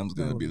that. Liam's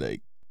gonna be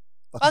like,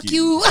 Fuck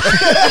you.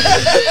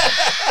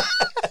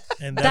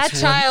 And That that's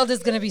when- child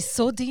is gonna be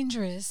so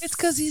dangerous. It's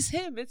because he's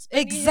him. It's been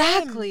him.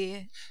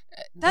 exactly.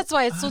 That's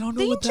why it's so I don't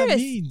know what that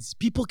dangerous. means.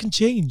 People can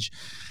change.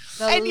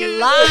 The And you-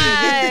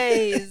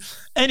 lies.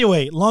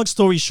 Anyway, long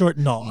story short,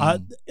 no.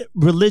 Mm.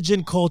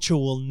 Religion, culture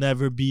will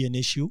never be an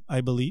issue,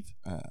 I believe.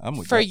 I'm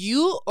with For that.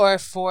 you or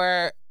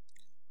for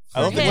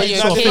I don't For think him.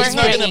 it's For not, him. it's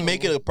not gonna bringing-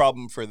 make it a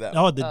problem for them.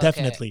 Oh, Okay.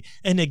 definitely.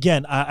 And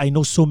again, I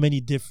know so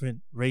many different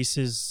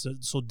races,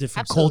 so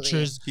different Absolutely.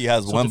 cultures. He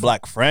has So one different-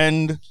 black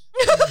friend.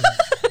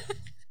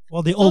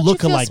 Well, they all Don't you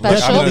look feel alike.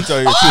 special? I'm gonna tell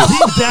you the truth.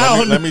 Deep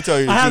down, let me tell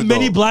you the I have truth,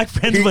 many though. black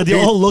friends, but they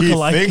all look he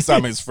alike. thinks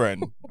I'm his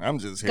friend. I'm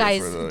just here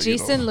Guys, for the,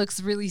 Jason looks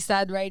really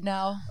sad right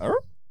now.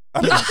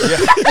 I mean,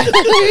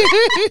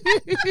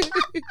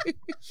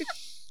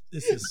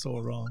 This is so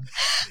wrong.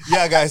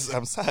 yeah, guys,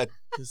 I'm sad.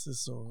 This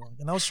is so wrong.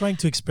 And I was trying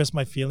to express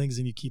my feelings,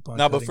 and you keep on.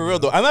 Nah, but cutting for me real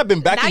off. though, and I've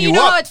been backing Now you you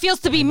know up. how it feels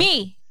to be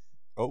me.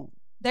 Oh,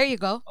 There you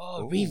go. oh,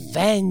 oh,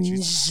 revenge.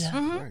 Jesus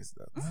Mhm. Christ,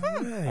 that-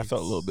 All I right.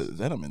 felt a little bit of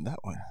venom in that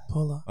one.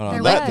 Paula. And on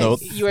There that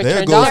was. note, You were there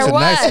turned goes on.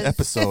 tonight's There was.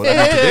 episode. I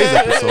mean, today's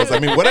episodes. I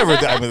mean, whatever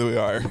time we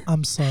are.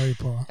 I'm sorry,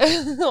 Paula.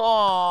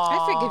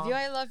 I forgive you.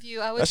 I love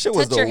you. I would That shit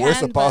was touch the your worst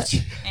hand, but-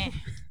 apology.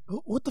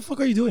 What the fuck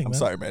are you doing, I'm man?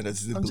 sorry, man. I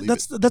just didn't believe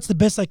it. That's the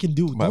best I can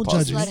do. My Don't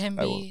apologies. judge Let me. him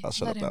I will. be. I'll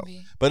shut Let up him now.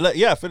 be. But like,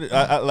 yeah,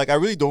 I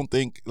really don't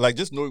think like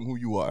just knowing who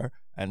you are,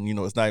 and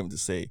it's not even to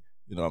say,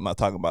 I'm not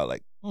talking about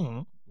like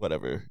Mhm.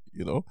 whatever,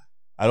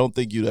 I don't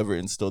think you'd ever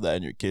instill that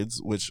in your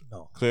kids, which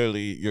No.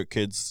 clearly your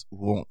kids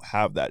won't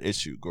have that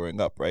issue growing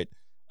up, right?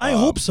 I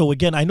hope so.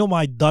 Again, I know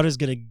my daughter's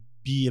gonna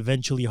be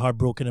eventually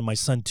heartbroken, and my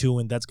son too,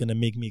 and that's gonna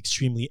make me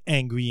extremely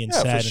angry and Yeah,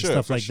 for sad sure, and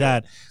stuff for like sure.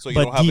 that. So you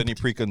But don't have deep- any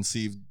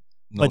preconceived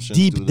But notions.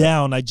 deep to that.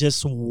 down, I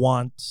just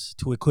want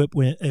to equip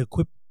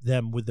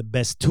them with the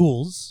best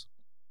tools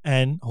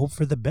and hope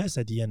for the best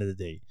at the end of the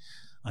day.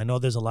 I know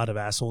there's a lot of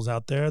assholes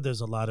out there.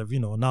 There's a lot of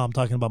now I'm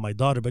talking about my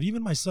daughter, but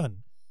even my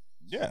son.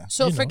 Yeah.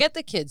 So You know. forget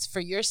the kids. For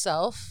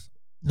yourself,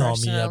 No, me,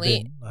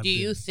 personally, I've do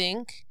you been-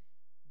 think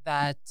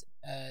that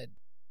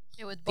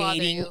It would bother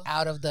dating you.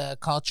 out of the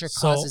culture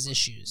So- causes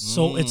issues?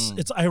 So Mm.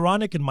 it's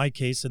ironic in my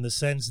case in the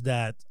sense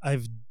that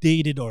I've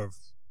dated or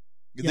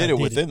You Yeah, did it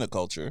dated. within the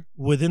culture.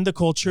 within the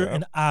culture Yeah.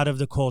 and out of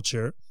the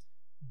culture.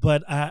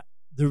 But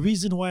the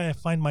reason why I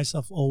find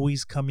myself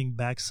always coming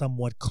back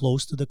somewhat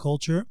close to the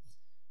culture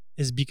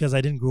is because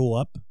I didn't grow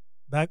up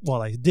back.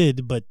 Well, I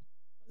did, but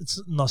it's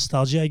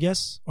nostalgia, I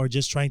guess, or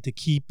just trying to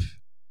keep,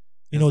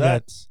 Is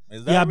that. that Yeah,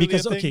 really a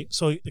because thing?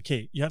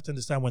 you have to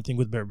understand one thing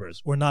with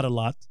Berbers. We're not a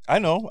lot, I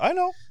know.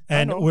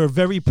 and know. we're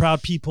very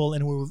proud people,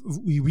 and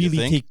we really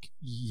think? take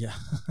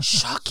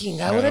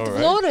Shocking! I I would have know,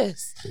 right?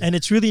 noticed. and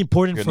it's really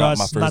important You're for not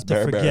my us first not to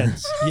Berber.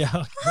 forget.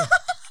 Yeah.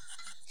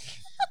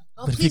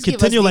 Oh, But if you please give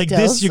us continue like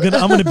this, details.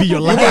 I'm gonna be your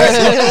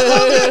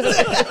last.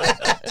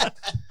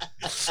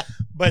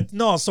 But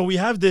no, so we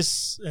have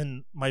this,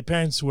 and my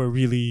parents were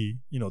really,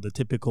 the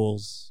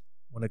typicals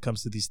when it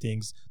comes to these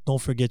things.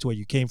 Don't forget where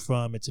you came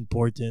from. It's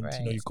important,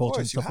 Right. your Of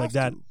culture and course, you stuff like have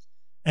that. to.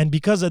 And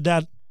because of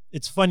that,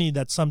 it's funny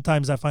that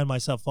sometimes I find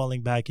myself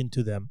falling back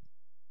into them,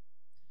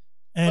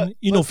 and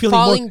But feeling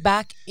falling more.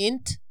 back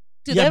into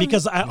Yeah, them?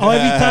 because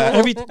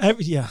every time,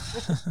 yeah.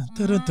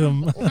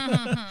 Tudutum.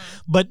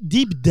 But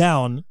deep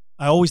down,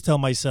 I always tell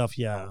myself,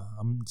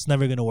 it's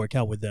never gonna work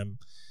out with them.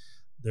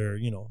 They're,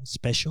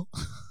 special.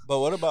 But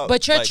what about?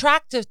 But you're like,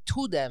 attractive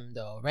to them,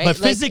 though, right? But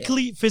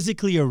Like,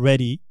 physically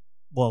already,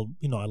 well,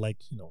 I like,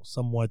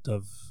 somewhat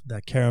of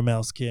that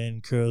caramel skin,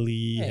 curly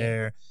Yeah.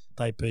 hair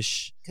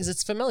type-ish. because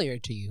it's familiar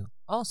to you,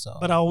 also.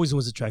 But I always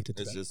was attracted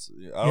to It's that. just.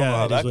 I don't know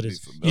how it that is what could it be is.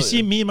 familiar. You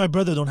see, me and my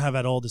brother don't have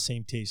at all the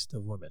same taste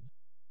of women.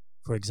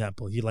 For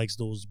example, he likes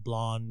those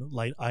blonde,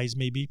 light eyes,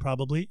 maybe,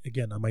 probably.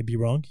 Again, I might be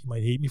wrong. He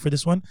might hate me for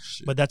this one.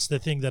 Shit. But that's the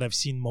thing that I've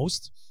seen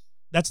most.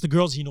 That's the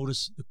girls he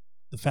noticed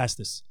the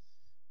fastest.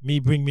 Me,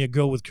 bring me a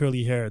girl with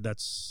curly hair.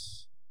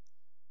 That's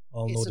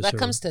I'll Okay, notice so that her.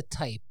 comes to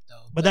type,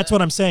 though. But that's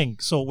what I'm saying.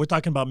 So we're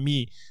talking about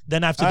me.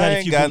 Then after I that, if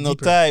ain't you got go no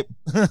deeper, type.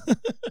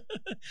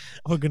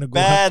 we're gonna go.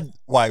 Bad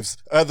wives.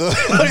 I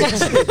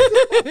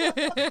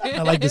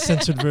like the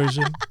censored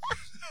version.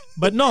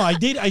 But no, I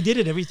did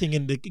it everything.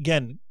 And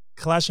again,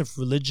 clash of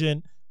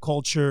religion,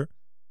 culture,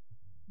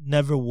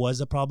 never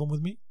was a problem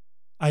with me.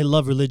 I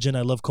love religion.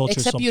 I love culture.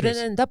 Except so I'm you curious.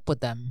 didn't end up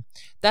with them.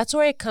 That's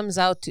where it comes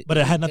out to. But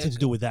it had nothing to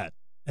do with that.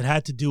 It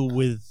had to do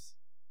with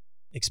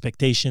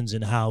expectations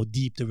and how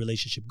deep the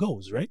relationship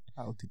goes, right?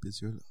 How deep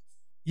is your love?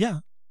 Yeah.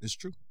 It's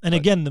true. And But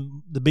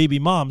again, the baby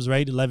moms,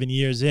 right? 11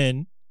 years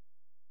in,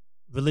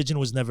 religion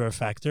was never a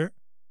factor.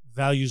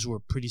 Values were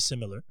pretty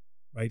similar,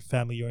 right?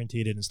 Family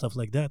orientated and stuff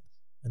like that.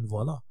 And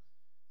voila.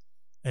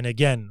 And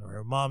again,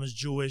 her mom is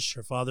Jewish,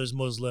 her father's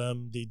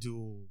Muslim. They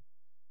do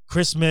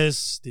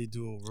Christmas. They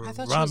do. I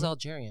thought she was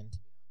Algerian.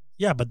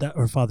 Yeah, but that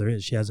her father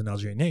is. She has an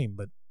Algerian name.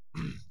 But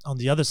on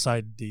the other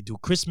side, they do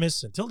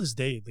Christmas. Until this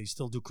day, they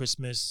still do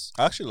Christmas.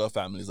 I actually love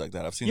families like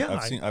that.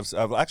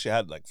 I've actually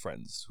had like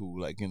friends who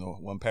like, you know,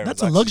 one parent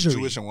That's was a actually luxury.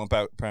 Jewish and one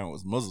parent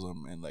was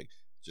Muslim, and like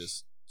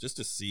just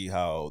to see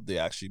how they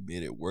actually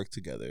made it work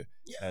together.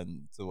 Yeah.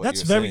 And so what That's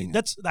you're very. saying,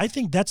 I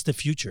think that's the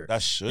future.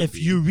 that should If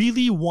be. you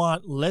really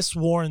want less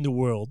war in the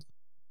world,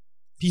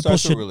 people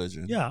Starts with should.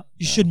 religion. Yeah,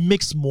 you Yeah. should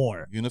mix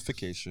more.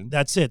 Unification.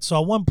 That's it.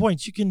 So at one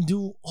point, you can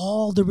do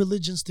all the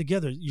religions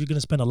together. You're gonna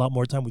spend a lot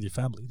more time with your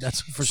family. That's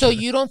for So sure.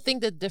 you don't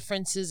think the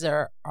differences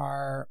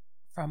are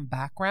from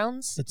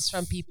backgrounds? It's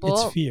from It's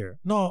people? fear.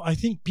 No, I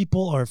think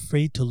people are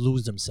afraid to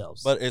lose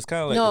themselves. But it's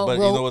kind of like, No, but you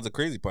well- know what's the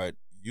crazy part?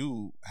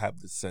 You have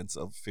the sense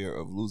of fear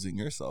of losing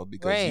yourself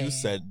because you Right.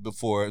 said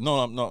before.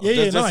 No, no.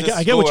 yeah. No, I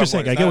get what you're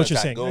saying. I get what you're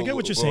saying. Go, I get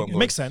what you're go, saying. go. It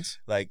makes sense.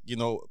 Like, you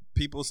know,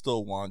 people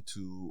still want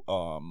to,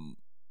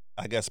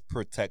 I guess,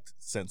 protect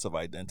sense of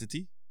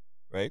identity,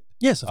 right?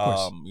 Yes, of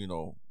course. You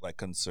know, like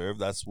conserve.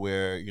 That's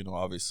where, you know,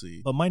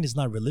 obviously. But mine is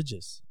not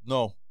religious.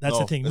 No, That's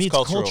no, the thing. Me, it's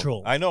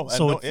cultural. I know.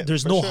 So yeah,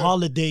 there's for no sure.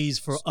 holidays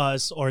for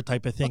us or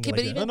type of thing. Okay, like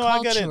but that. even No,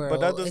 I get it, cultural, but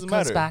that doesn't it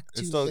comes matter. back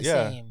It's to still- the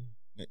yeah. same.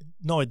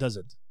 No, it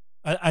doesn't.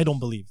 I don't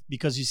believe,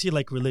 because you see,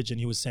 like religion,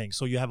 he was saying.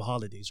 So you have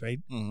holidays, right?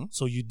 Mhm.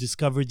 So you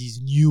discover these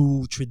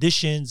new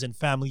traditions and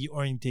family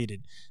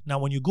orientated. Now,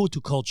 when you go to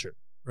culture,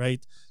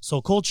 right?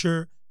 So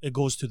culture, it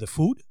goes to the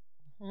food,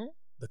 Mhm.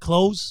 the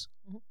clothes,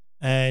 Mhm.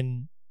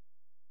 and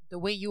The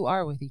way you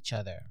are with each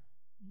other.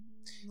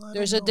 I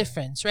There's don't a know.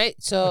 difference, right?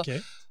 So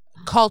Okay.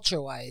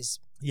 culture-wise,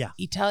 Yeah.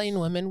 Italian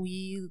women,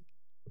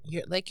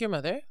 you're like your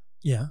mother,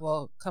 Yeah.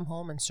 will come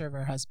home and serve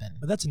her husband.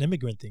 But that's an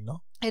immigrant thing,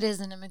 no? It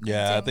is an immigrant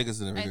Yeah, I thing. think it's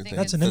an immigrant thing.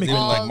 That's an Because even,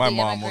 immigrant like my thing.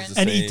 mom was the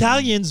And same.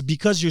 Italians,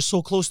 because you're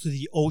so close to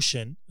the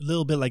ocean, a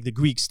little bit like the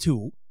Greeks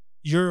too,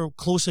 you're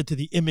closer to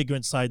the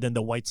immigrant side than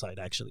the white side,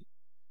 actually.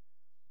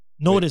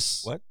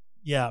 Notice. What?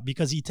 Yeah,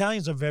 because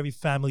Italians are very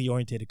family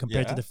oriented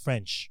compared to Yeah. the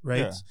French, right?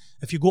 Yeah.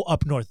 If you go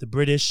up north, the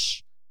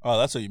British, Oh,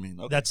 that's what you mean.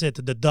 Okay. that's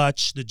it. The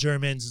Dutch, the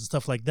Germans, and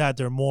stuff like that,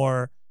 they're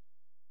more,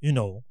 you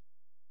know,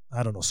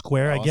 I don't know,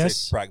 square, I wanna say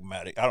guess.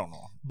 pragmatic. I don't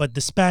know. But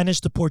the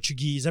Spanish, the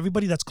Portuguese,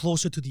 everybody that's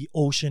closer to the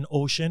ocean,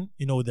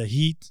 you know, the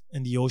heat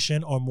and the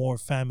ocean are more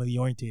family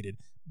orientated.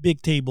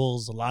 Big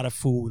tables, a lot of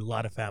food, a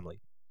lot of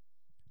family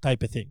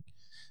type of thing.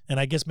 And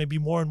I guess maybe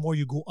more and more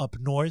you go up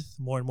north,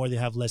 more and more they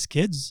have less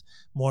kids,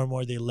 more and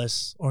more they're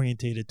less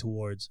orientated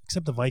towards,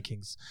 except the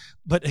Vikings.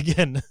 But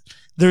again,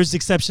 there's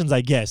exceptions,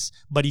 I guess.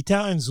 But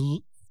Italians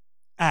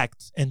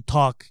act and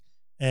talk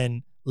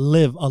and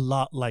live a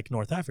lot like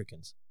North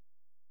Africans.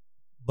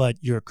 But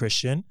you're a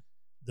Christian,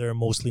 they're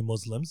mostly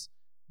Muslims,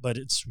 but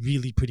it's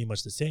really pretty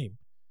much the same.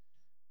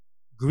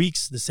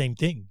 Greeks, the same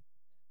thing.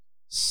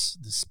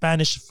 The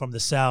Spanish from the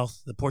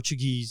south, the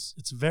Portuguese,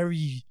 it's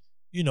very,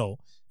 you know,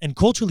 and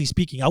culturally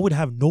speaking, I would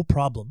have no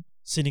problem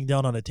sitting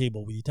down on a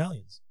table with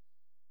Italians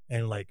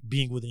and like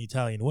being with an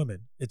Italian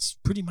woman. It's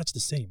pretty much the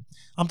same.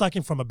 I'm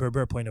talking from a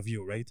Berber point of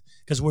view, right?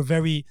 Because we're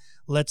very,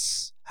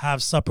 let's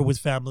have supper with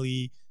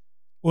family.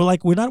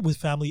 We're not with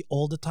family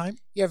all the time.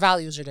 Your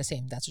values are the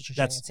same. That's what you're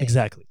trying to That's say.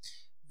 exactly.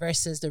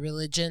 Versus the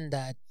religion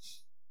that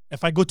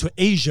If I go to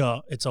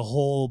Asia, it's a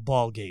whole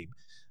ball game.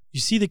 You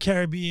see the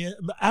Caribbean,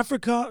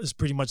 Africa is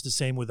pretty much the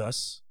same with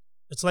us.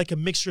 It's like a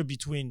mixture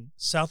between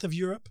south of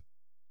Europe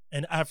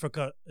and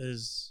Africa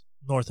is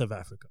north of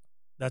Africa.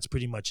 That's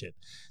pretty much it.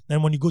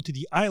 Then when you go to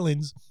the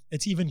islands,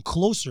 it's even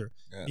closer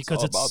Yeah, because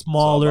all it's all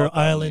smaller about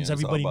family islands. and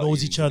it's all Everybody about knows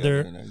eating each together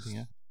other. and everything,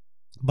 yeah.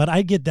 But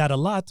I get that a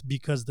lot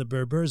because the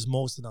Berbers,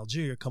 most in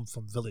Algeria, come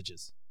from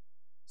villages.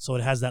 So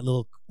it has that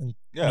little,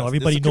 Yeah, it's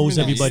everybody a knows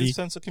community, everybody. it's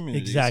a sense of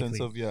community. Exactly.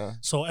 Sense of, yeah.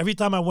 So every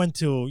time I went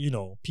to,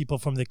 people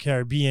from the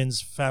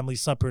Caribbean's family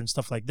supper and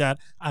stuff like that,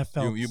 I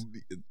felt You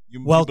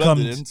welcomed.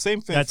 blended in.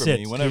 Same thing That's for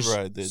me it. whenever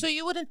There's- I did. so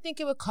you wouldn't think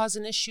it would cause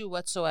an issue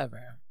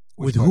whatsoever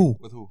with Which part? who?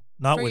 With who?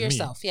 Not for with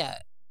yourself. Yeah,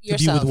 me. To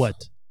yourself. be with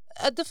what?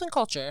 A different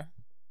culture.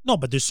 No,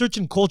 but there's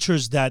certain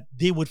cultures that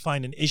they would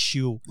find an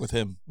issue With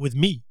him. with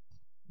me.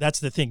 That's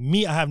the thing.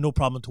 Me, I have no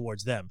problem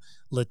towards them.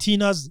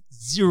 Latinas,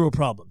 zero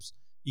problems.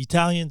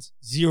 Italians,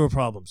 zero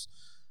problems.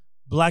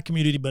 Black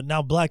community, but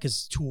now black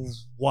is too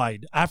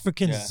wide.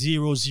 Africans,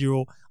 Yeah.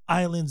 0.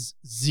 Islands,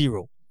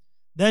 0.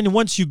 Then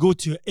once you go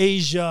to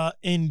Asia,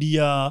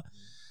 India,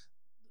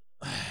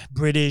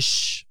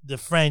 British, the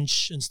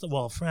French, and stuff.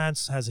 Well,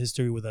 France has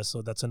history with us,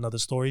 so that's another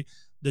story.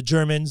 The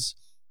Germans,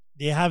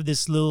 they have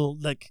this little,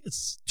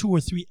 it's 2 or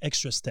 3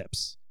 extra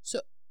steps.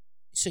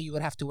 So you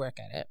would have to work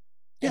at it.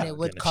 Yeah, And it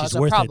would again, if cause she's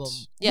a worth problem.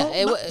 it. Yeah. No,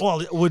 it not- would. well,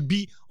 it would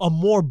be a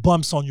more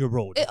bumps on your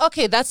road.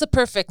 Okay, that's the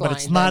perfect But line.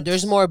 it's then. not-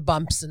 There's more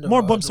bumps in the More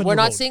road. bumps on We're your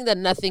not road. saying that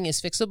nothing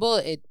is fixable.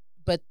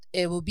 but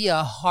it will be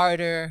a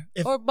harder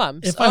or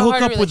bumps. If I hook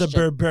harder up with a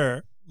relationship.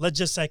 Berber, let's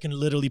just say I can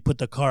literally put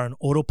the car on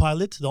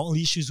autopilot. The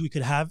only issues we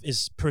could have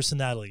is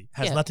personality.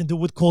 Has Yeah. nothing to do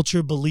with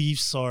culture,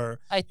 beliefs, or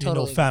I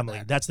totally agree family.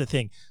 with that. That's the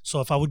thing.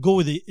 So if I would go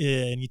with an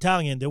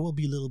Italian, there will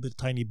be a little bit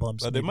tiny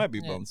bumps. But there maybe. might be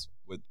Yeah. bumps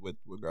with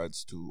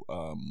regards to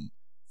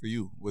for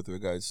you with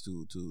regards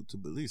to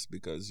beliefs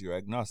because you're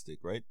agnostic,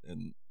 right?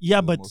 And Yeah,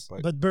 for the but most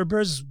part.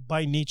 Berbers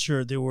by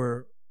nature they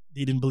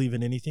didn't believe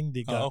in anything.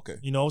 They got okay.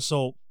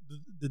 so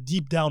the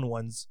deep down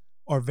ones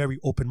are very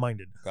open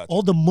minded. Gotcha.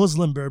 All the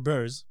Muslim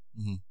Berbers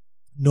Mhm.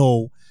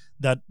 know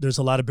that there's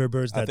a lot of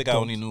Berbers that I think I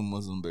don't- only knew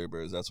Muslim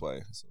Berbers. That's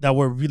why. So. that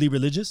were really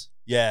religious.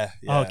 Yeah.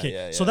 Oh, okay,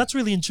 Yeah, so that's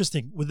really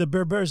interesting. With the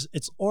Berbers,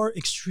 it's or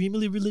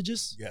extremely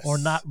religious Yes. or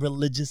not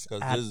religious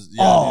because at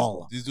yeah,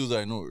 all. these dudes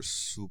I know are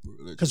super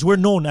religious. Because we're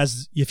known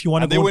as, if you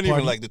want to and they go weren't and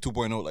even party- like the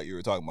 2.0 like you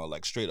were talking about,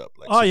 like straight up.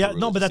 Like oh super yeah,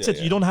 no, but religious. that's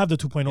it. You don't have the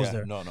 2.0s Yeah,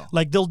 there. No.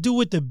 Like they'll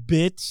do it a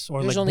bit,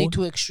 or There's like only both-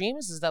 two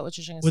extremes. Is that what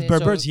you're trying to with say?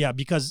 Berbers, So- yeah,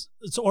 because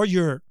it's or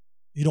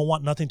you don't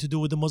want nothing to do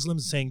with the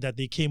Muslims, saying that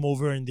they came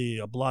over and they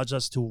oblige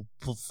us to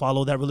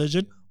follow that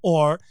religion,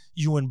 or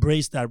you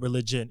embrace that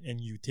religion and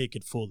you take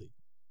it fully.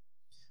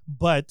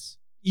 But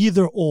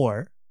either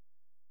or,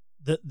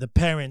 the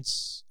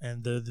parents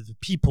and the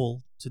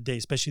people today,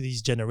 especially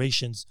these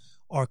generations,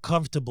 are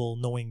comfortable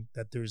knowing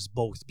that there's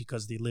both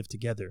because they live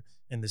together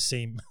in the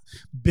same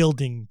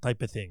building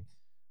type of thing.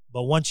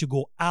 But once you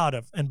go out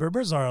of, and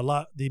Berbers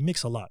are they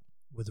mix a lot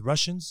with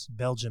Russians,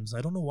 Belgians.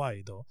 I don't know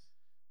why though.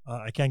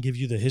 I can't give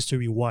you the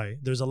history why.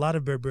 There's a lot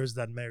of Berbers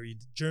that married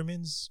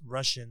Germans,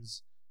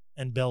 Russians,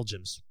 and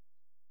Belgians.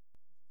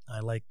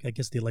 I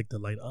guess they like the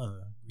light.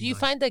 Do you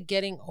find that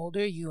getting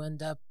older, you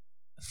end up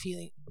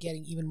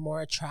getting even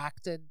more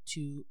attracted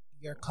to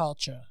your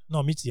culture?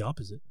 No, meets the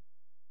opposite.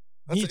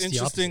 Me, That's it's the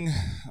interesting.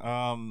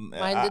 Mine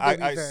did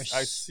the reverse.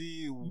 I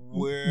see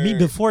where Me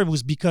before it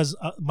was because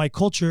my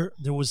culture,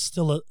 there was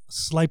still a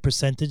slight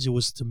percentage. It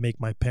was to make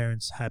my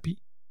parents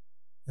happy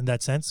in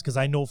that sense. Because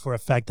I know for a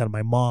fact that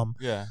my mom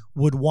Yeah.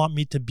 would want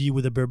me to be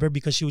with a Berber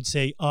because she would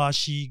say,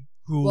 she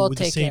grew We'll with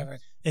the take same. care of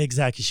it.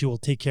 Exactly. She will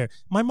take care.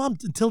 My mom,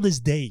 until this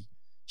day,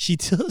 she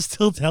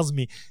still tells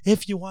me,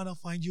 if you want to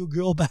find your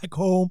girl back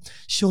home,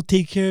 she'll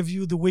take care of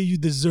you the way you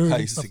deserve I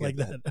and used to stuff get like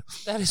that.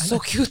 That is so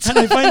cute. And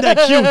I find that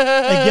cute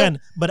again.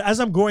 But as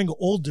I'm growing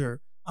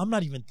older, I'm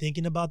not even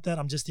thinking about that.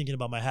 I'm just thinking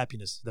about my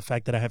happiness. The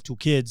fact that I have 2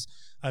 kids.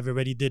 I've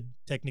already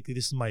technically,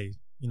 this is my,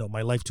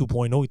 my life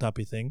 2.0 type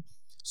of thing.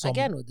 So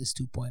Again with this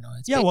 2.0.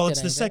 It's yeah, big well, it's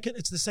today, the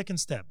right? second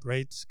step,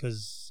 right?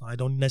 Because I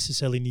don't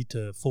necessarily need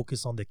to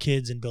focus on the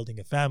kids and building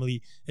a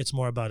family. It's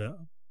more about a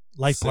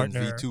life Send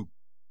partner. V2.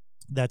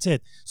 That's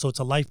it. So it's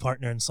a life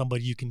partner and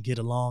somebody you can get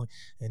along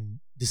and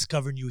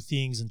discover new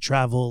things and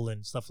travel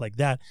and stuff like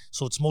that.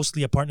 So it's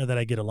mostly a partner that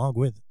I get along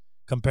with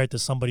compared to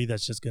somebody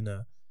that's just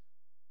gonna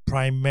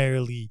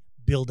primarily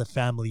build a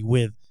family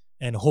with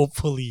and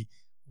hopefully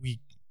we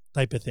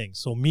type of thing.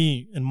 So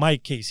me, in my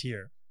case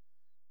here,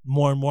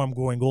 more and more I'm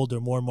growing older,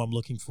 more and more I'm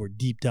looking for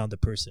deep down the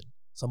person,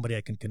 somebody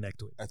I can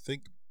connect with. I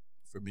think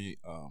for me,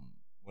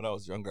 when I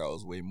was younger, I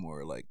was way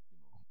more like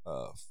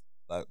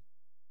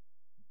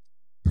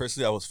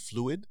personally, I was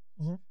fluid,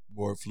 Mhm.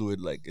 more fluid,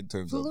 like in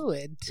terms of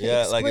Fluid.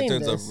 yeah, like in Explain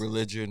terms this. of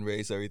religion,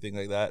 race, everything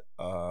like that.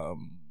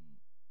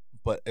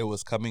 But it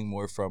was coming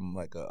more from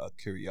like a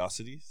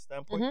curiosity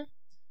standpoint.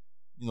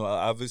 Mhm.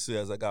 Obviously,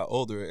 as I got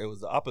older, it was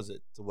the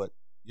opposite to what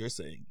you're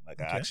saying.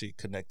 Like I Okay. actually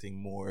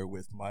connecting more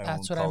with my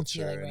That's own what I'm culture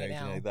feeling and right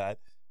everything now. like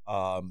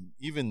that.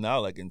 Even now,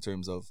 like in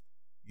terms of,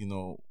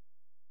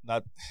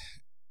 not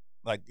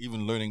like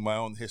even learning my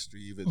own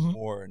history even Mhm.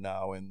 more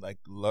now and like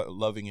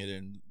loving it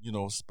and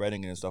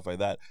spreading it and stuff like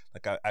that.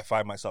 Like I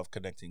find myself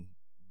connecting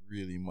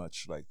really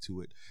much like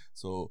to it.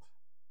 So,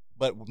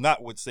 but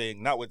not with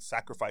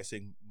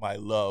sacrificing my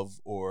love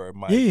or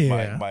my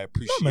Yeah. my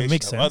appreciation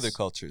makes of other sense.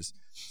 cultures.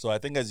 So I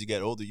think as you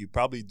get older, you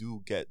probably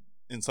do get,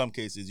 in some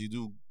cases, you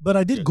do. But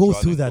I did Yeah, go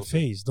drawn through in that closer.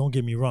 phase, don't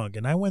get me wrong.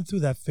 And I went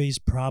through that phase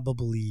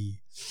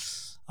probably,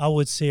 I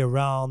would say,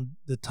 around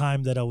the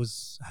time that I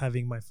was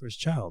having my first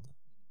child,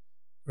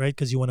 right?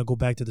 Because you want to go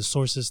back to the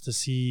sources to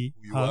see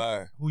Who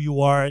you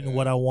are. and Yeah.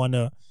 what I want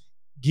to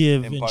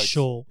give and Impart.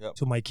 show Yep.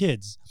 to my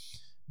kids.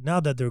 Now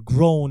that they're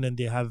grown and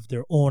they have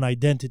their own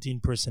identity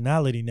and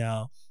personality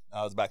now,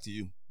 Now it's back to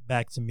you.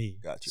 back to me.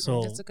 Got you.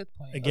 So That's a good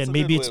point. again, a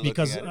maybe good it's way of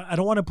because looking at it. I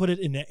don't want to put it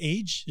in the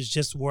age. It's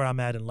just where I'm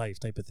at in life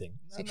type of thing.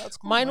 See, That's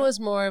cool, mine man. was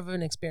more of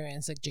an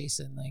experience like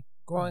Jason. Like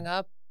growing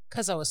up,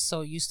 because I was so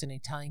used to an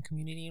Italian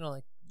community,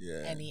 like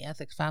Yeah. any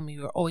ethnic family,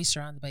 we were always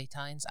surrounded by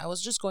Italians. I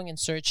was just going in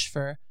search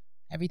for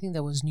everything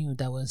that was new,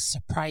 that was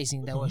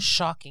surprising, that was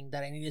shocking,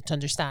 that I needed to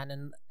understand,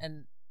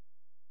 and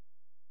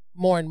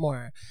more and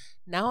more.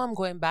 Now I'm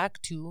going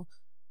back to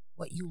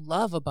what you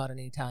love about an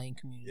Italian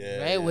community, Yeah,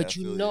 right? yeah, what I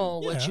you feel know,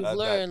 you. what Yeah. you've That-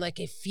 learned, like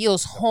it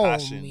feels the home,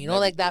 passion and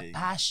like that everything.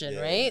 passion, Yeah,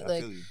 right? I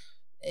Like feel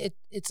you.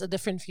 it's a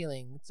different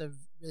feeling. It's a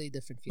really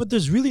different feeling. But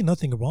there's really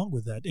nothing wrong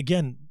with that.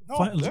 Again,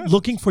 No, there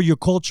looking for your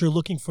culture,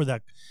 looking for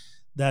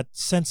that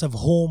sense of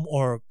home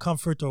or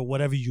comfort or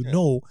whatever you Yeah.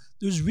 know,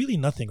 there's really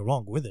nothing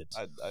wrong with it.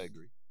 I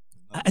agree.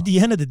 At the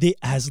end of the day,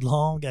 as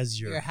long as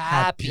you're, You're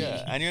happy, happy.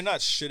 Yeah, and you're not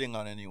shitting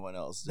on anyone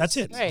else. that's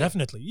it. Right.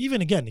 Definitely.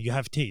 Even again, you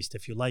have taste.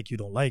 If you like, you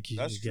don't like.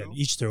 That's Again, true.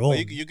 each their But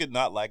own. you could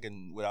not like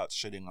and without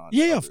shitting on.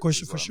 Yeah, of others,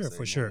 course, is for what I'm sure,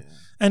 for saying. sure. Yeah.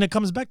 And it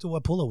comes back to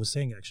what Pula was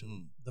saying, actually.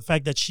 Mm. The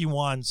fact that she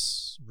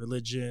wants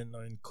religion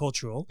and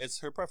cultural. It's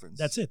her preference.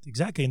 That's it,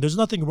 exactly. And there's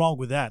nothing wrong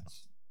with that.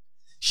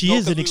 She No,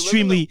 is 'cause an we live in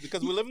extremely.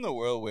 because we live in a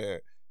world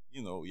where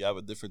you have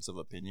a difference of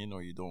opinion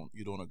or you don't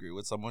agree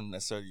with someone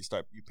necessarily.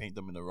 You paint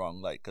them in the wrong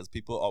light because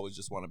people always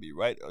just want to be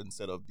right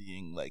instead of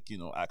being like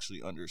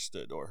actually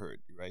understood or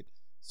heard, right?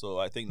 So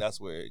I think that's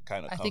where it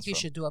kind of. I comes think you from.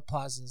 should do a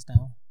pauses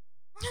now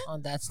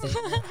on that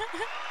statement.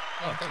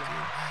 Oh, thank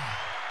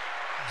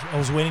you. I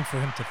was waiting for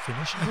him to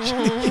finish.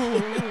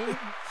 Actually.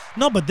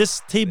 No, but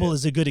this table Yeah.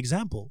 is a good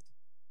example,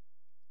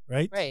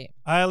 right? Right.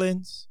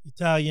 Islands,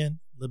 Italian,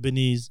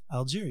 Lebanese,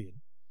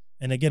 Algerian,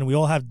 and again, we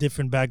all have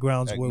different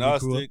backgrounds where we grew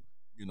up. Agnostic,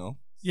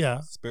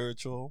 Yeah,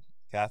 spiritual,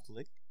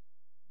 Catholic,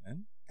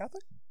 and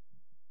Catholic.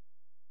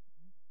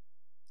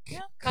 Yeah,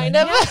 Kind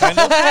of.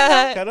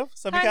 Yeah. Kind of,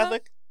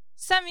 semi-Catholic.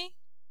 Semi.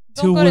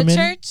 Two Don't go women. to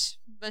church,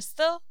 but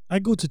still. I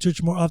go to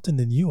church more often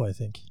than you. I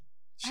think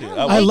Shit, don't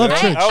I like- love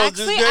church. I was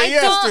just Actually, there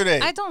yesterday.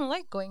 I don't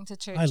like going to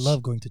church. I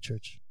love going to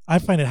church. I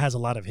find it has a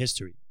lot of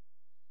history.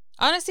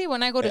 Honestly,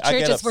 when I go to I church,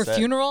 get it's for upset.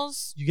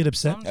 funerals. You get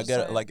upset. I'm I just get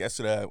it. Like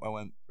yesterday, I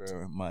went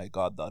for my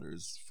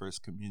goddaughter's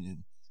first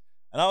communion,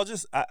 and I was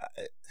just I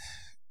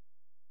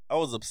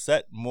was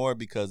upset more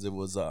because it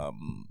was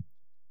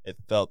it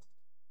felt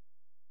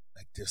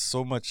like there's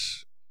so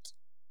much,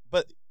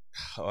 but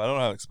I don't know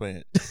how to explain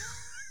it.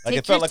 Like Take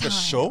it felt your like a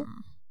show,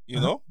 time. you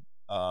know.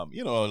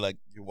 Like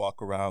you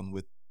walk around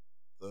with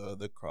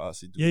the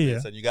cross, you do Yeah,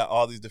 this, and you got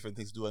all these different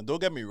things to do. And don't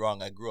get me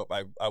wrong, I grew up.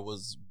 I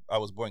was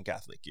born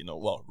Catholic,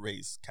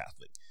 raised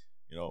Catholic,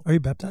 Are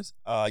you baptized?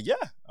 Yeah,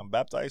 I'm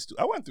baptized too.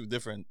 I went through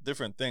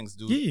different things,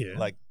 dude. Yeah.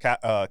 Like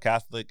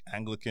Catholic,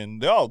 Anglican.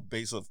 They're all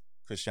based of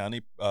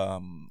Christianity.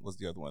 What's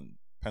the other one?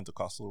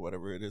 Pentecostal or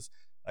whatever it is.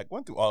 Like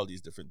went through all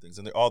these different things,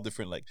 and they're all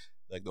different. Like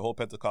the whole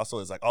Pentecostal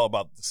is like all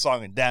about the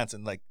song and dance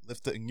and like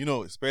lifting,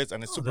 spirits,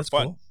 and it's Oh, super that's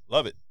fun. cool.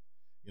 Love it.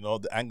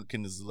 The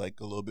Anglican is like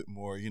a little bit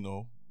more,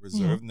 Mm-hmm.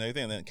 reserved and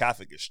everything, and then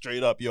Catholic is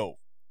straight up,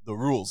 the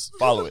rules,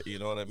 follow it. You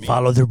know what I mean?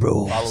 Follow the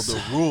rules. Follow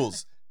the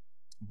rules.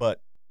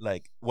 But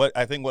like what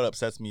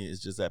upsets me is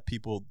just that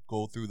people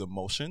go through the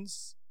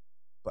motions,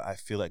 but I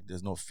feel like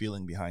there's no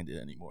feeling behind it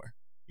anymore.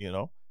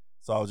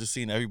 So I was just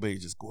seeing everybody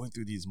just going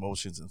through these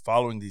motions and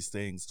following these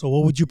things. So,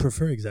 what would you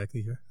prefer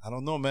exactly here? I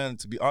don't know, man.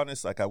 To be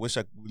honest, like I wish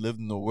we lived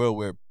in a world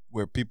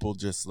where people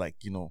just like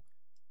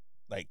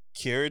like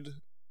cared,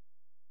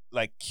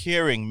 like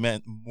caring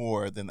meant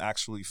more than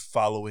actually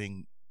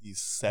following these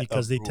set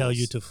Because of they tell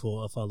you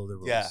rules. to follow the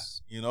rules. Yeah,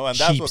 and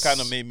that's what Sheeps. kind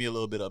of made me a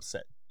little bit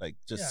upset. Like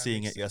just Yeah,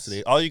 seeing makes it sense.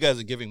 yesterday. All you guys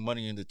are giving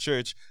money in the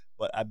church,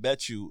 but I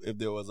bet you if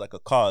there was like a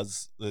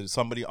cause, if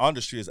somebody on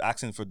the street is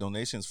asking for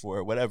donations for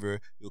it, whatever,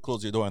 you'll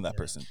close your door on that Yeah.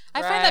 person.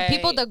 I find that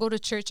people Right. that go to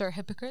church are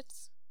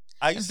hypocrites.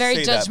 I used Very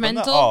to say that, but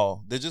not judgmental.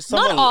 all. They're just some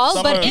Not are- all,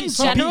 some but are- in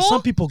Some, general,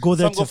 some people go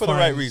there some go to for the find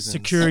right reasons.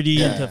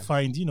 security and Yeah. to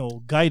find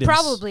guidance.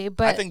 Probably,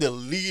 but I think the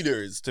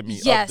leaders to me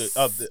Yes.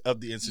 of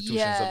the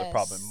institutions are the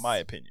problem, in Yes. my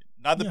opinion.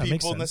 Not the Yeah, makes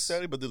people sense.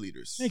 necessarily, but the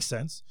leaders. Makes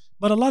sense.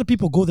 But a lot of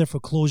people go there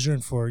for closure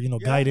and for Yeah,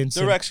 guidance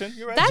and direction.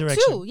 You're right. That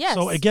direction. too, yes,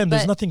 So again,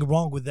 there's but- nothing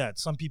wrong with that.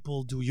 Some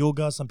people do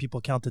yoga. Some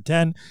people count to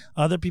 10.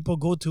 Other people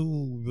go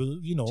to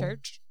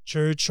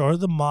church or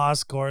the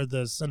mosque or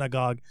the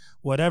synagogue,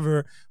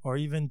 whatever, or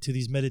even to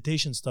these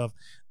meditation stuff.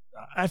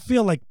 I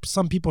feel like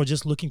some people are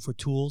just looking for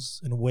tools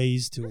and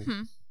ways to,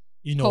 Mhm.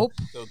 Hope.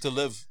 So to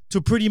live.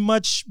 to pretty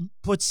much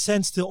put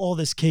sense to all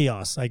this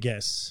chaos, I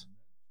guess.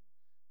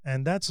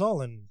 And that's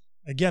all. And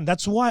again,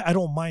 that's why I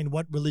don't mind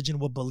what religion,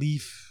 what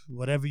belief,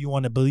 whatever you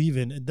want to believe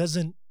in. It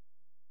doesn't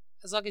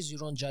As long as you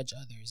don't judge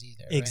others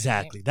either. right?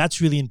 exactly.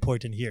 That's really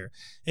important here.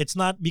 It's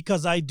not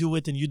because I do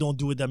it and you don't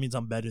do it, that means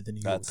I'm better than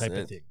you That's type it.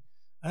 of thing.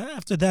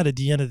 After that, at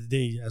the end of the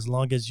day, as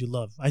long as you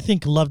love. I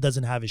think love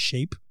doesn't have a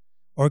shape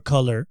or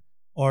color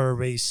or a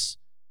race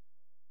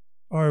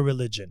or a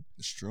religion.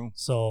 It's true.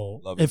 So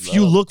Love is if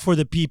you love. look for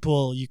the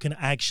people, you can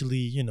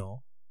actually,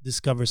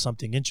 discover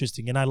something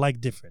interesting. And I like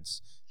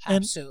difference. And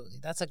Absolutely.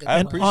 That's a good I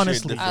And point. appreciate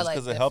honestly- difference I like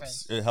because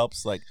it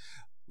helps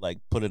like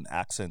put an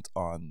accent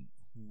on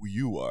who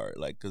you are.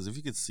 Like because if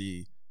you could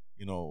see,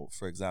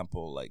 for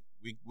example, like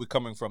we're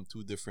coming from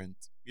two different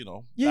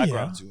Yeah,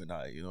 backgrounds, you and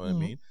I. You know what I Mhm.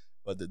 mean?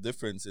 But the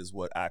difference is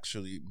what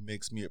actually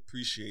makes me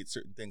appreciate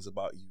certain things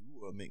about you,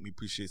 or make me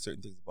appreciate certain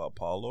things about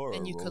Paulo or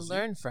And you could Rosie.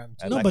 learn from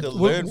too. And no, I but could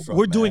we're, learn from,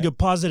 we're doing man. a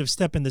positive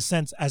step in the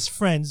sense as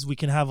friends, we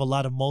can have a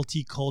lot of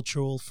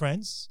multicultural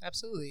friends.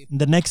 Absolutely.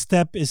 And the next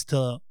step is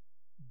to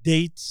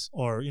date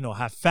or,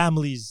 have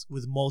families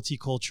with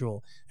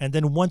multicultural. And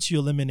then once you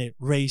eliminate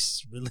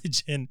race,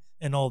 religion,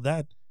 and all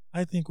that,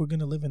 I think we're going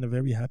to live in a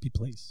very happy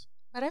place.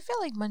 But I feel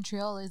like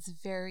Montreal is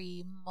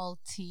very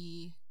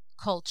multicultural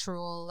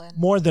and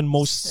More than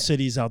most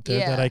cities out there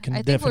that I can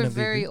think definitely we're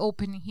very agree.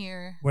 open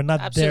here. We're not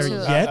Absolutely. there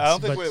yet. I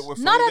don't think but we're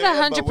fully Not there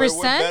at yet, but we're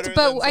 100%, better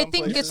but than I some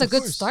think it's places. a Of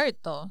good course. start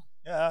though.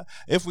 Yeah,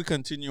 if we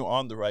continue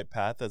on the right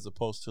path as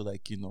opposed to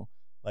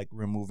like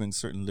removing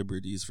certain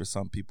liberties for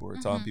some people or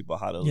telling Mhm. people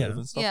how to Yeah. live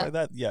and stuff Yeah. like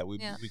that. Yeah, we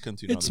Yeah.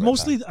 continue. It's on the right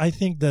mostly, path. I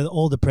think, that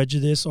all the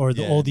prejudice or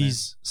Yeah, all man.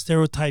 these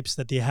stereotypes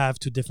that they have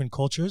to different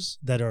cultures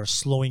that are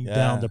slowing Yeah.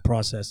 down the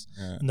process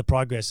Yeah. and the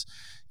progress.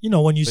 You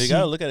know, when you But you see,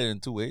 gotta look at it in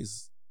two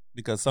ways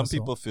because some How so?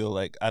 people feel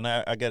like, and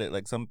I get it,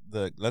 like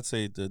let's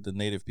say the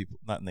native people,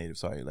 not native,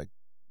 sorry, like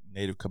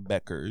native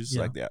Quebecers,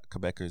 Yeah. like the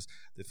Quebecers,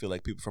 they feel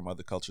like people from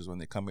other cultures when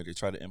they come here, they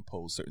try to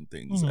impose certain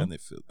things, Mhm. and they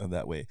feel in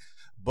that way.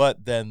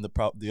 But then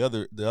the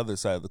other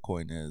side of the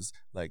coin is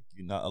like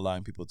you're not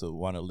allowing people to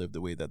want to live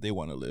the way that they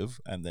want to live,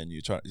 and then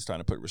you're trying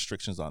to put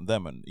restrictions on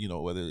them, and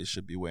whether they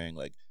should be wearing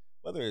like.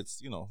 Whether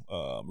it's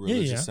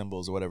religious yeah.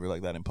 symbols or whatever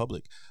like that in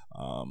public,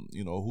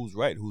 who's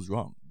right, who's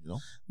wrong,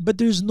 but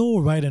there's no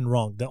right and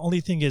wrong. The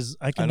only thing is,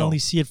 I can know. only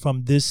see it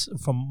from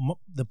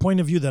the point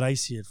of view that I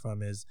see it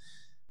from is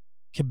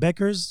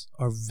Quebecers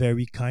are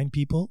very kind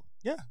people.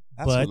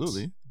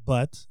 absolutely.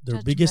 But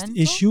their biggest Judgmental?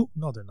 issue,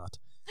 no, they're not.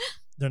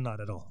 They're not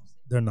at all.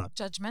 They're not.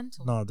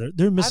 Judgmental. No,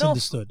 they're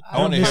misunderstood. I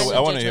want to They're hear. I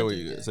want to mis- hear what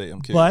you say.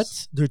 I'm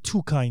curious. But they're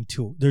too kind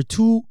too. They're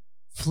too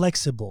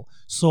flexible.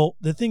 So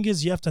the thing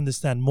is, you have to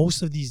understand,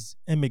 most of these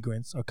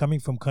immigrants are coming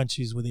from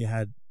countries where they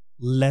had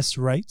less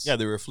rights. Yeah,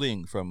 they were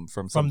fleeing from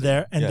From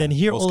there, and Yeah, then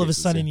here, most all of a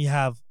cases, sudden, yeah. you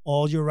have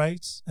all your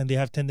rights, and they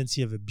have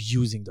tendency of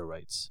abusing the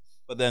rights.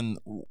 But then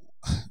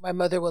My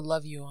mother would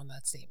love you on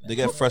that statement. they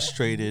get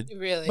frustrated.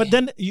 Really. But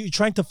then you're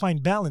trying to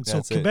find balance.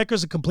 That's So it.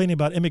 Quebecers are complaining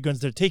about immigrants;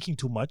 they're taking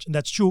too much, and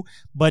that's true.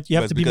 But you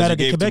have But to be because mad you at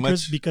the gave too Quebecers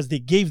much? because they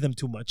gave them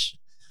too much.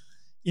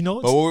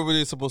 But what were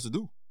they supposed to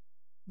do?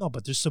 No,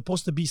 but there's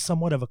supposed to be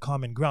somewhat of a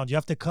common ground. You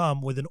have to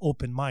come with an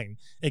open mind.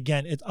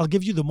 Again, I'll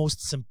give you the most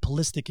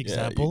simplistic Yeah,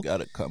 example. you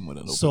gotta come with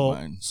an open so,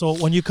 mind. so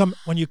when you come,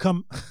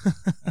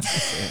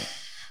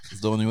 It's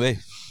the only way.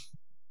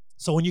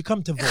 so when you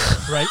come to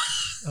vote, right?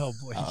 Oh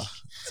boy,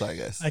 Sorry,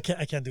 guys. I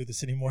can't do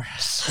this anymore.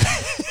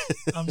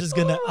 I'm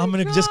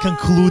gonna just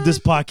conclude this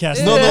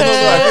podcast. No.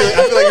 I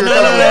feel like you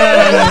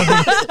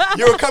were coming.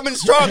 You were coming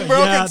strong,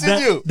 bro. Yeah,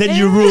 Continue. then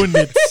you ruined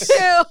it.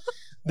 Ew.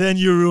 Then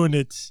you ruined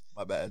it.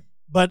 My bad.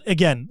 But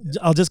again,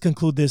 I'll just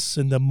conclude this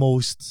in the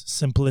most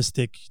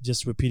simplistic,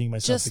 just repeating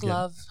myself just again.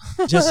 love.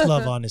 Just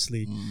love,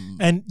 honestly. Mm.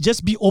 And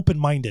just be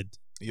open-minded.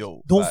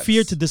 Yo, Don't facts.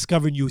 fear to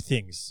discover new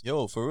things.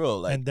 Yo, for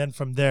real. Like, And then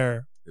from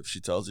there, if she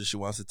tells you she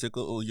wants to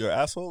tickle your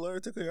asshole, let her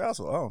tickle your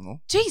asshole. I don't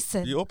know.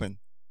 Jason. Be open.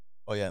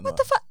 Oh yeah, no. What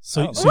the fuck?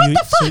 so Oh. so What you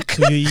the fuck?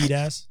 so you eat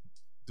ass?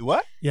 Do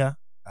I? Yeah.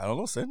 I don't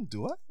know, Sin.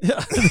 Do I?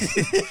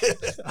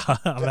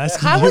 I'm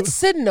asking How you. would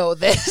Sid know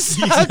this?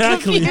 I'm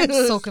Exactly. I'm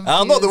confused. so confused. I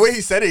don't know. The way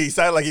he said it, he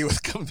sounded like he was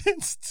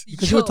convinced.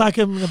 Because you were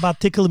talking about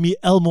tickling me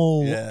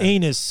Elmo Yeah.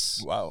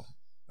 anus. Wow,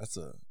 that's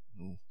a.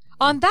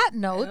 On that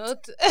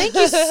note, thank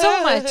you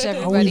so much, Are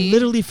everybody. we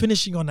literally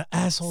finishing on an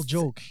asshole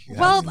joke?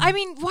 Well, I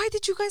mean, why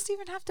did you guys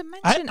even have to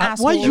mention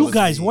assholes? why you was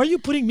guys? me. Why are you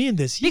putting me in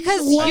this? He's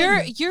Because the one. you're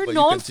But you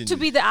known to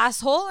continue. be the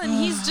asshole, and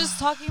he's just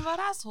talking about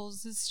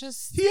assholes. It's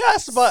just He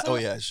asked about. Oh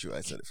yeah, it's true.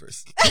 I said it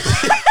first.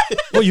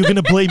 Oh, you're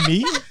gonna blame me?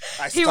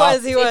 he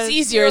was. It's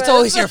easier. It's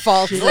always your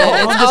fault. Oh, It's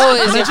I'm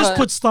always can I your just fault.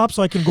 put stop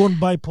so I can go and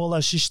buy Paula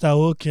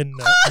Shishtauk and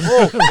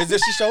Oh, is there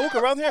shisha hook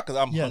around here? Because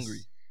I'm Yes.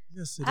 hungry.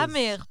 yes, it is.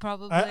 Amir,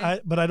 probably.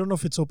 But I don't know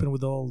if it's open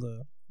with all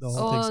the whole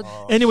Oh, things.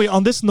 Oh. Anyway,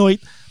 on this note,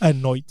 I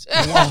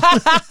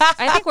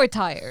think we're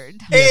tired.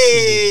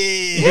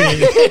 Hey,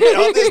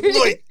 on this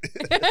night.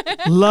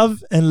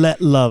 love and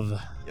let love.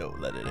 Yo,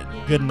 let it in.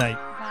 Good night.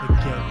 Bye. Take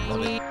care.